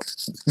or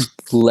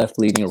left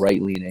leaning or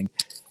right leaning,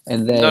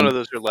 and then none of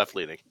those are left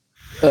leaning.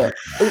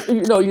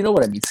 you know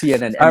what I mean.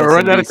 CNN, All right, we're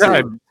running out of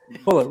MSNBC. time.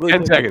 Hold on, really 10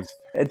 quick. seconds.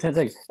 10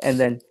 seconds. And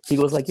then he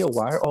goes like, yo,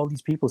 why are all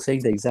these people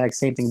saying the exact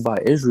same thing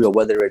about Israel,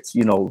 whether it's,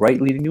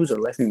 right-leaning news or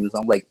left-leaning news?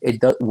 I'm like,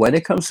 when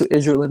it comes to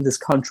Israel in this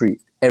country,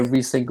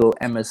 every single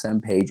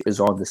MSN page is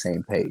on the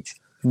same page.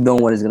 No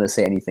one is going to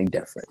say anything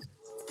different.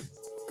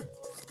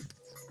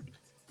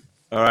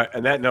 All right.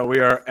 On that note, we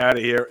are out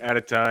of here, out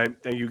of time.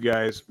 Thank you,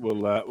 guys.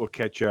 We'll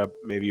catch up,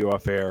 maybe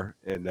off air,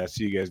 and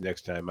see you guys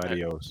next time.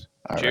 Adios.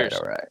 Cheers.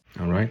 All right.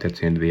 All right, that's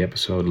the end of the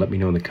episode. Let me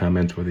know in the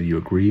comments whether you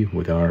agree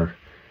with our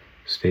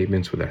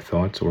statements, with our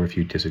thoughts, or if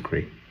you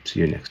disagree. See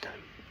you next time.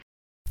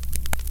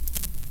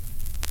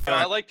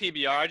 I like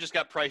PBR. I just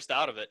got priced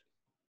out of it.